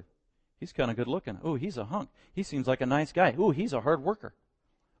new slave. He's kind of good looking. Oh, he's a hunk. He seems like a nice guy. Oh, he's a hard worker.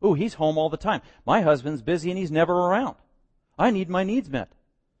 Oh, he's home all the time. My husband's busy and he's never around. I need my needs met.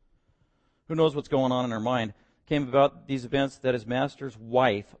 Who knows what's going on in her mind? Came about these events that his master's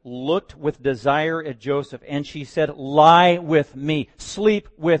wife looked with desire at Joseph, and she said, lie with me, sleep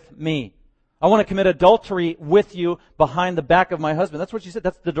with me. I want to commit adultery with you behind the back of my husband. That's what she said.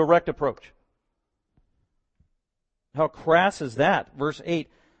 That's the direct approach. How crass is that? Verse 8,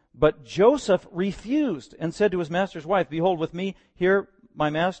 but Joseph refused and said to his master's wife, behold, with me here my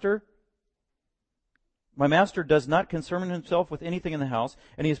master does not concern himself with anything in the house,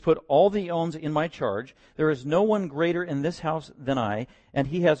 and he has put all that he owns in my charge. There is no one greater in this house than I, and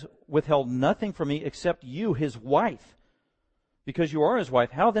he has withheld nothing from me except you, his wife, because you are his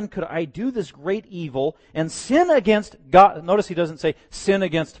wife. How then could I do this great evil and sin against God? Notice he doesn't say sin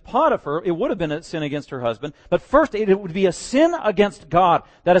against Potiphar. It would have been a sin against her husband. But first, it would be a sin against God.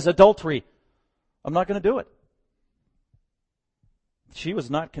 That is adultery. I'm not going to do it. She was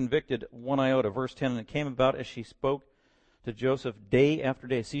not convicted one iota. Verse 10, and it came about as she spoke to Joseph day after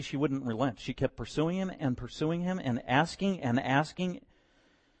day. See, she wouldn't relent. She kept pursuing him and asking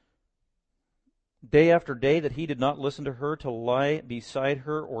day after day that he did not listen to her to lie beside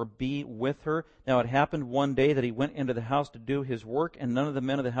her or be with her. Now it happened one day that he went into the house to do his work, and none of the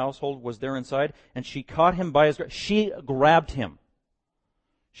men of the household was there inside, and she caught him by his grab. She grabbed him.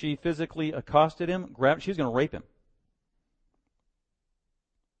 She physically accosted him, she was going to rape him.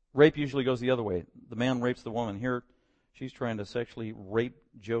 Rape usually goes the other way. The man rapes the woman. Here, she's trying to sexually rape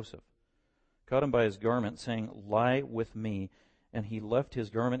Joseph. Caught him by his garment, saying, lie with me. And he left his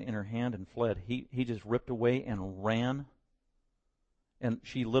garment in her hand and fled. He just ripped away and ran. And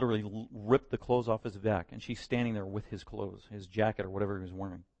she literally ripped the clothes off his back. And she's standing there with his clothes, his jacket or whatever he was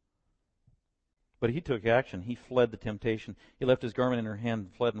wearing. But he took action. He fled the temptation. He left his garment in her hand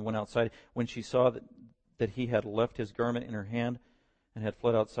and fled and went outside. When she saw that he had left his garment in her hand and had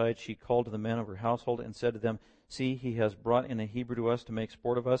fled outside, she called to the men of her household and said to them, see, he has brought in a Hebrew to us to make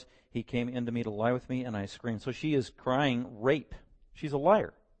sport of us. He came in to me to lie with me, and I screamed. So she is crying rape. She's a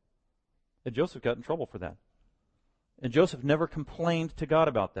liar. And Joseph got in trouble for that. And Joseph never complained to God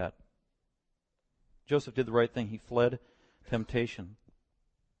about that. Joseph did the right thing. He fled temptation.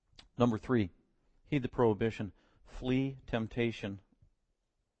 Number 3, heed the prohibition. Flee temptation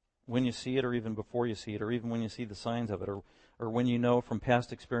when you see it, or even before you see it, or even when you see the signs of it, or when you know from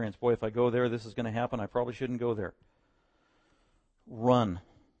past experience, boy, if I go there, this is going to happen, I probably shouldn't go there. Run.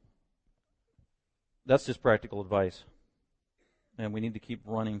 That's just practical advice. And we need to keep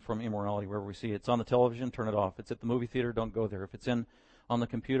running from immorality wherever we see it. It's on the television, turn it off. It's at the movie theater, don't go there. If it's on the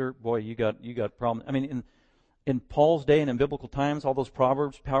computer, boy, you got problems. I mean, in Paul's day and in biblical times, all those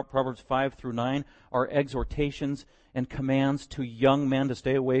Proverbs 5 through 9, are exhortations and commands to young men to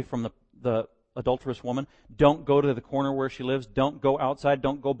stay away from the adulterous woman. Don't go to the corner where she lives. Don't go outside.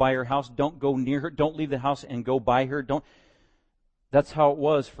 Don't go by her house. Don't go near her. Don't leave the house and go by her. That's how it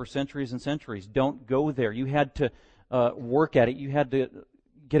was for centuries and centuries. Don't go there. You had to work at it. You had to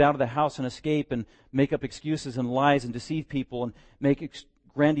get out of the house and escape and make up excuses and lies and deceive people and make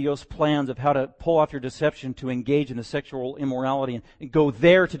grandiose plans of how to pull off your deception to engage in the sexual immorality and go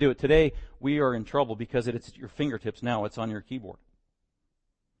there to do it. Today, we are in trouble because it's at your fingertips now. It's on your keyboard.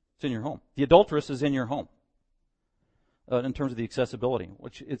 It's in your home. The adulteress is in your home in terms of the accessibility,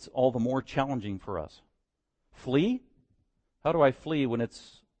 which it's all the more challenging for us. Flee? How do I flee when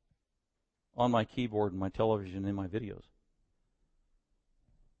it's on my keyboard and my television and my videos?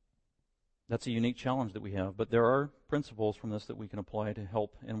 That's a unique challenge that we have, but there are principles from this that we can apply to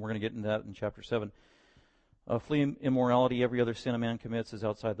help, and we're going to get into that in chapter 7. Flee immorality. Every other sin a man commits is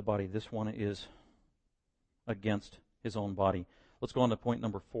outside the body. This one is against his own body. Let's go on to point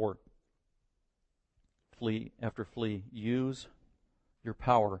number 4. Flee after flee. Use your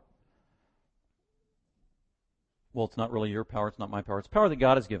power. Well, it's not really your power. It's not my power. It's power that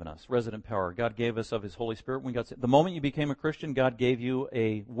God has given us, resident power. God gave us of His Holy Spirit. The moment you became a Christian, God gave you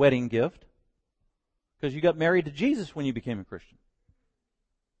a wedding gift because you got married to Jesus when you became a Christian.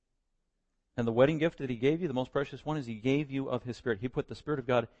 And the wedding gift that He gave you, the most precious one, is He gave you of His Spirit. He put the Spirit of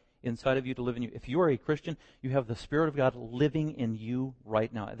God inside of you to live in you. If you are a Christian, you have the Spirit of God living in you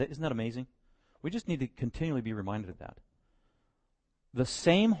right now. Isn't that amazing? We just need to continually be reminded of that. The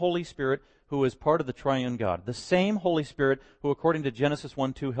same Holy Spirit who is part of the triune God, the same Holy Spirit who, according to Genesis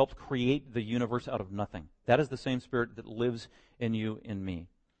 1:2, helped create the universe out of nothing. That is the same Spirit that lives in you, in me.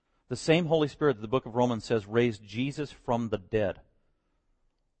 The same Holy Spirit that the book of Romans says raised Jesus from the dead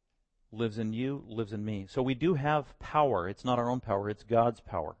lives in you, lives in me. So we do have power. It's not our own power. It's God's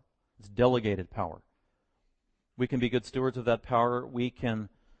power. It's delegated power. We can be good stewards of that power. We can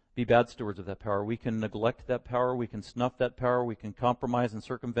be bad stewards of that power. We can neglect that power. We can snuff that power. We can compromise and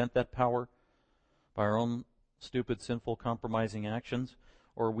circumvent that power by our own stupid, sinful, compromising actions,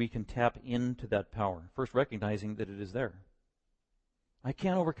 or we can tap into that power, first recognizing that it is there. I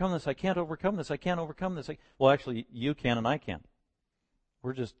can't overcome this. I can't overcome this. I can't overcome this. Well, actually, you can and I can't.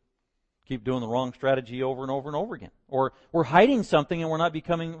 We're just keep doing the wrong strategy over and over and over again. Or we're hiding something and we're not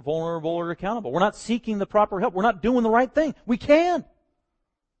becoming vulnerable or accountable. We're not seeking the proper help. We're not doing the right thing. We can.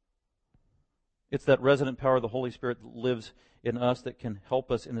 It's that resident power of the Holy Spirit that lives in us that can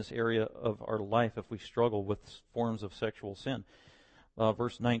help us in this area of our life if we struggle with forms of sexual sin.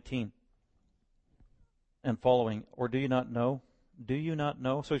 Verse 19 and following, or do you not know? Do you not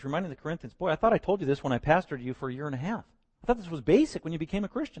know? So he's reminding the Corinthians, boy, I thought I told you this when I pastored you for a year and a half. I thought this was basic when you became a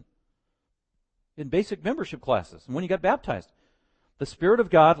Christian. In basic membership classes and when you got baptized. The Spirit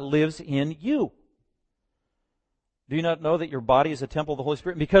of God lives in you. Do you not know that your body is a temple of the Holy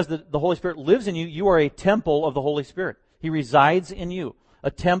Spirit? And because the Holy Spirit lives in you, you are a temple of the Holy Spirit. He resides in you.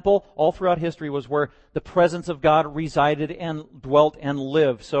 A temple, all throughout history, was where the presence of God resided and dwelt and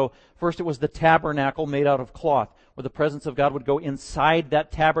lived. So first it was the tabernacle made out of cloth, where the presence of God would go inside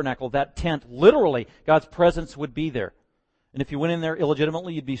that tabernacle, that tent. Literally, God's presence would be there. And if you went in there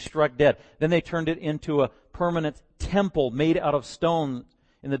illegitimately, you'd be struck dead. Then they turned it into a permanent temple made out of stone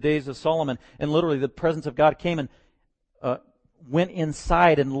in the days of Solomon. And literally, the presence of God came and went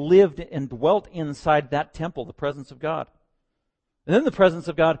inside and lived and dwelt inside that temple, the presence of God. And then the presence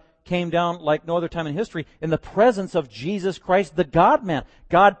of God came down like no other time in history in the presence of Jesus Christ, the God-man.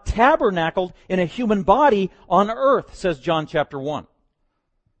 God tabernacled in a human body on earth, says John chapter 1.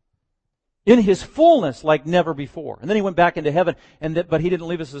 In His fullness like never before. And then He went back into heaven, but He didn't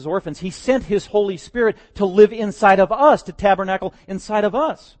leave us as orphans. He sent His Holy Spirit to live inside of us, to tabernacle inside of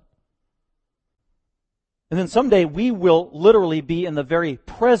us. And then someday we will literally be in the very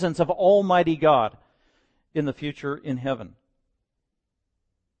presence of Almighty God in the future in heaven.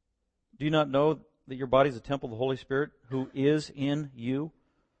 Do you not know that your body is a temple of the Holy Spirit who is in you,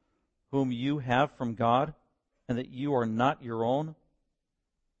 whom you have from God, and that you are not your own?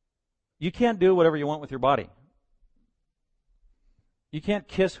 You can't do whatever you want with your body. You can't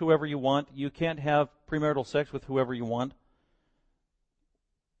kiss whoever you want. You can't have premarital sex with whoever you want.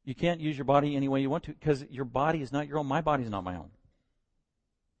 You can't use your body any way you want to because your body is not your own. My body is not my own.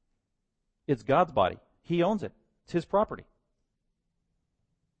 It's God's body. He owns it. It's His property.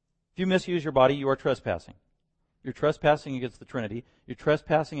 If you misuse your body, you are trespassing. You're trespassing against the Trinity. You're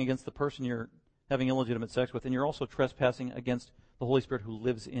trespassing against the person you're having illegitimate sex with, and you're also trespassing against the Holy Spirit who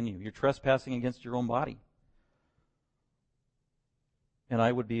lives in you. You're trespassing against your own body. And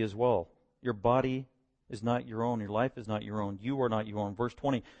I would be as well. Your body is not your own. Your life is not your own. You are not your own. Verse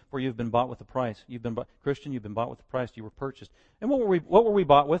 20, for you've been bought with a price. Christian, you've been bought with a price. You were purchased. And what were we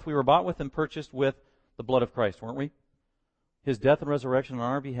bought with? We were bought with and purchased with the blood of Christ, weren't we? His death and resurrection on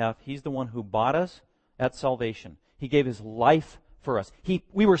our behalf. He's the one who bought us at salvation. He gave His life for us.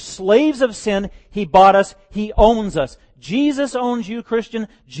 We were slaves of sin. He bought us. He owns us. Jesus owns you, Christian.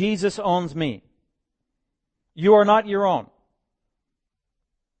 Jesus owns me. You are not your own.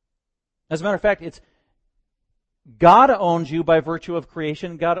 As a matter of fact, it's God owns you by virtue of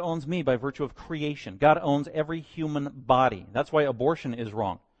creation. God owns me by virtue of creation. God owns every human body. That's why abortion is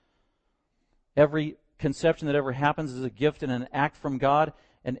wrong. Every conception that ever happens is a gift and an act from God,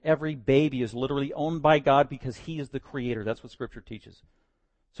 and every baby is literally owned by God because He is the Creator. That's what Scripture teaches.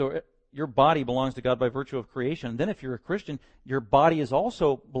 So your body belongs to God by virtue of creation. Then if you're a Christian, your body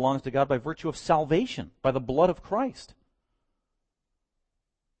also belongs to God by virtue of salvation, by the blood of Christ.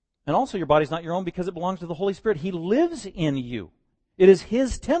 And also your body's not your own because it belongs to the Holy Spirit. He lives in you. It is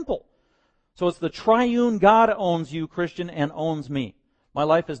His temple. So it's the triune God owns you, Christian, and owns me. My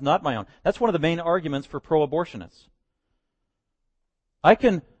life is not my own. That's one of the main arguments for pro-abortionists. I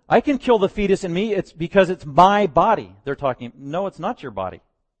can kill the fetus in me, it's because it's my body. They're talking, no, it's not your body.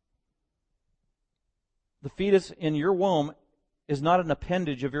 The fetus in your womb is not an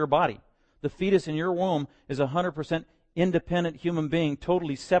appendage of your body. The fetus in your womb is 100% independent human being,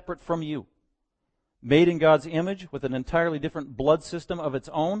 totally separate from you. Made in God's image with an entirely different blood system of its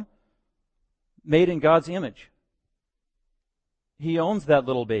own. Made in God's image. He owns that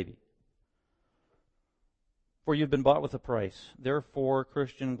little baby. For you've been bought with a price. Therefore,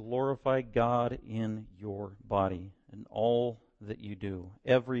 Christian, glorify God in your body and all that you do,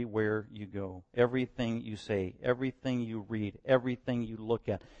 everywhere you go, everything you say, everything you read, everything you look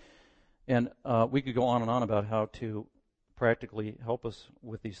at. And we could go on and on about how to practically help us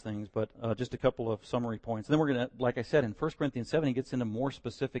with these things, but just a couple of summary points. And then we're going to, like I said, in 1 Corinthians 7, he gets into more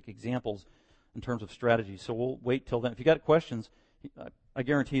specific examples in terms of strategy. So we'll wait till then. If you got questions, I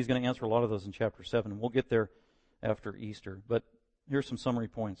guarantee he's going to answer a lot of those in chapter 7. We'll get there after Easter. But here's some summary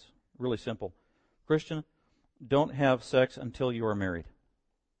points. Really simple. Christian, don't have sex until you are married.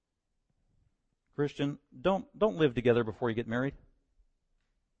 Christian, don't live together before you get married.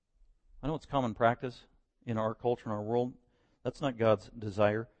 I know it's common practice in our culture, in our world. That's not God's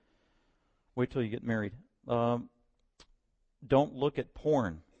desire. Wait till you get married. Don't look at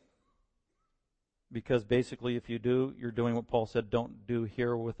porn. Because basically if you do, you're doing what Paul said, don't do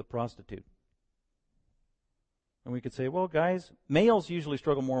here with a prostitute. And we could say, well, guys, males usually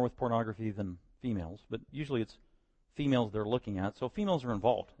struggle more with pornography than females, but usually it's females they're looking at. So females are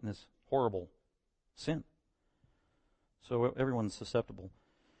involved in this horrible sin. So everyone's susceptible.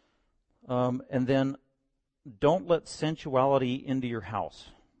 And then don't let sensuality into your house.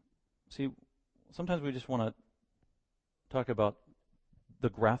 See, sometimes we just want to talk about the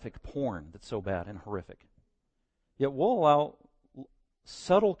graphic porn that's so bad and horrific. Yet we'll allow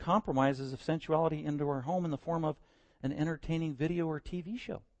subtle compromises of sensuality into our home in the form of an entertaining video or TV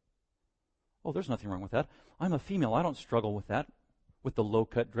show. Oh, there's nothing wrong with that. I'm a female. I don't struggle with that, with the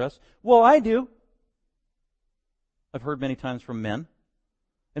low-cut dress. Well, I do. I've heard many times from men.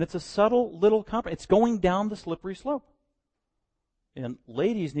 And it's a subtle little compromise. It's going down the slippery slope. And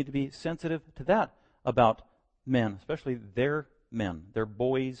ladies need to be sensitive to that about men, especially their men, their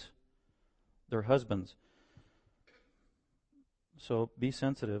boys, their husbands. So be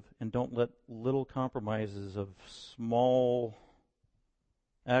sensitive and don't let little compromises of small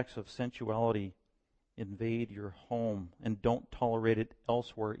acts of sensuality invade your home. And don't tolerate it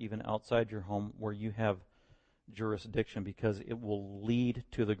elsewhere, even outside your home, where you have jurisdiction, because it will lead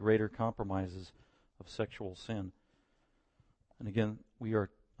to the greater compromises of sexual sin. And again, we are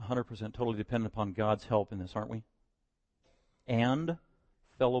 100% totally dependent upon God's help in this, aren't we? And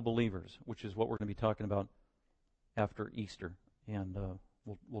fellow believers, which is what we're going to be talking about after Easter. And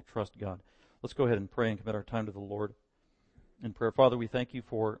we'll trust God. Let's go ahead and pray and commit our time to the Lord in prayer. Father, we thank you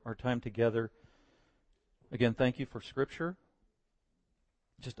for our time together. Again, thank you for Scripture.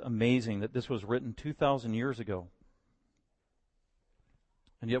 Just amazing that this was written 2,000 years ago.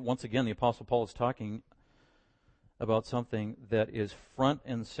 And yet, once again, the Apostle Paul is talking about something that is front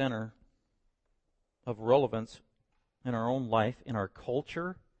and center of relevance in our own life, in our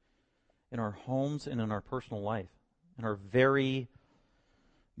culture, in our homes, and in our personal life, in our very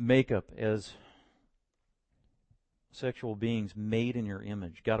makeup as sexual beings made in your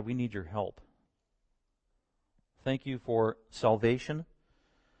image. God, we need your help. Thank you for salvation.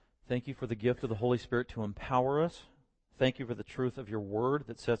 Thank you for the gift of the Holy Spirit to empower us. Thank you for the truth of your word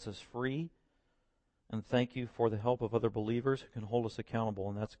that sets us free. And thank you for the help of other believers who can hold us accountable.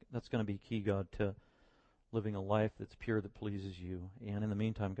 And that's going to be key, God, to living a life that's pure, that pleases you. And in the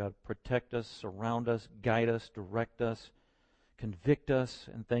meantime, God, protect us, surround us, guide us, direct us, convict us,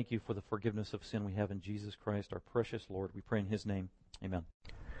 and thank you for the forgiveness of sin we have in Jesus Christ, our precious Lord. We pray in His name. Amen.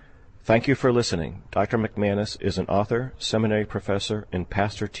 Thank you for listening. Dr. McManus is an author, seminary professor, and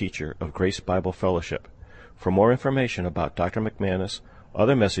pastor-teacher of Grace Bible Fellowship. For more information about Dr. McManus,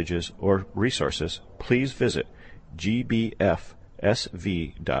 other messages, or resources, please visit gbfsv.org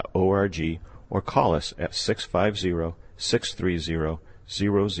or call us at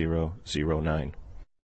 650-630-0009.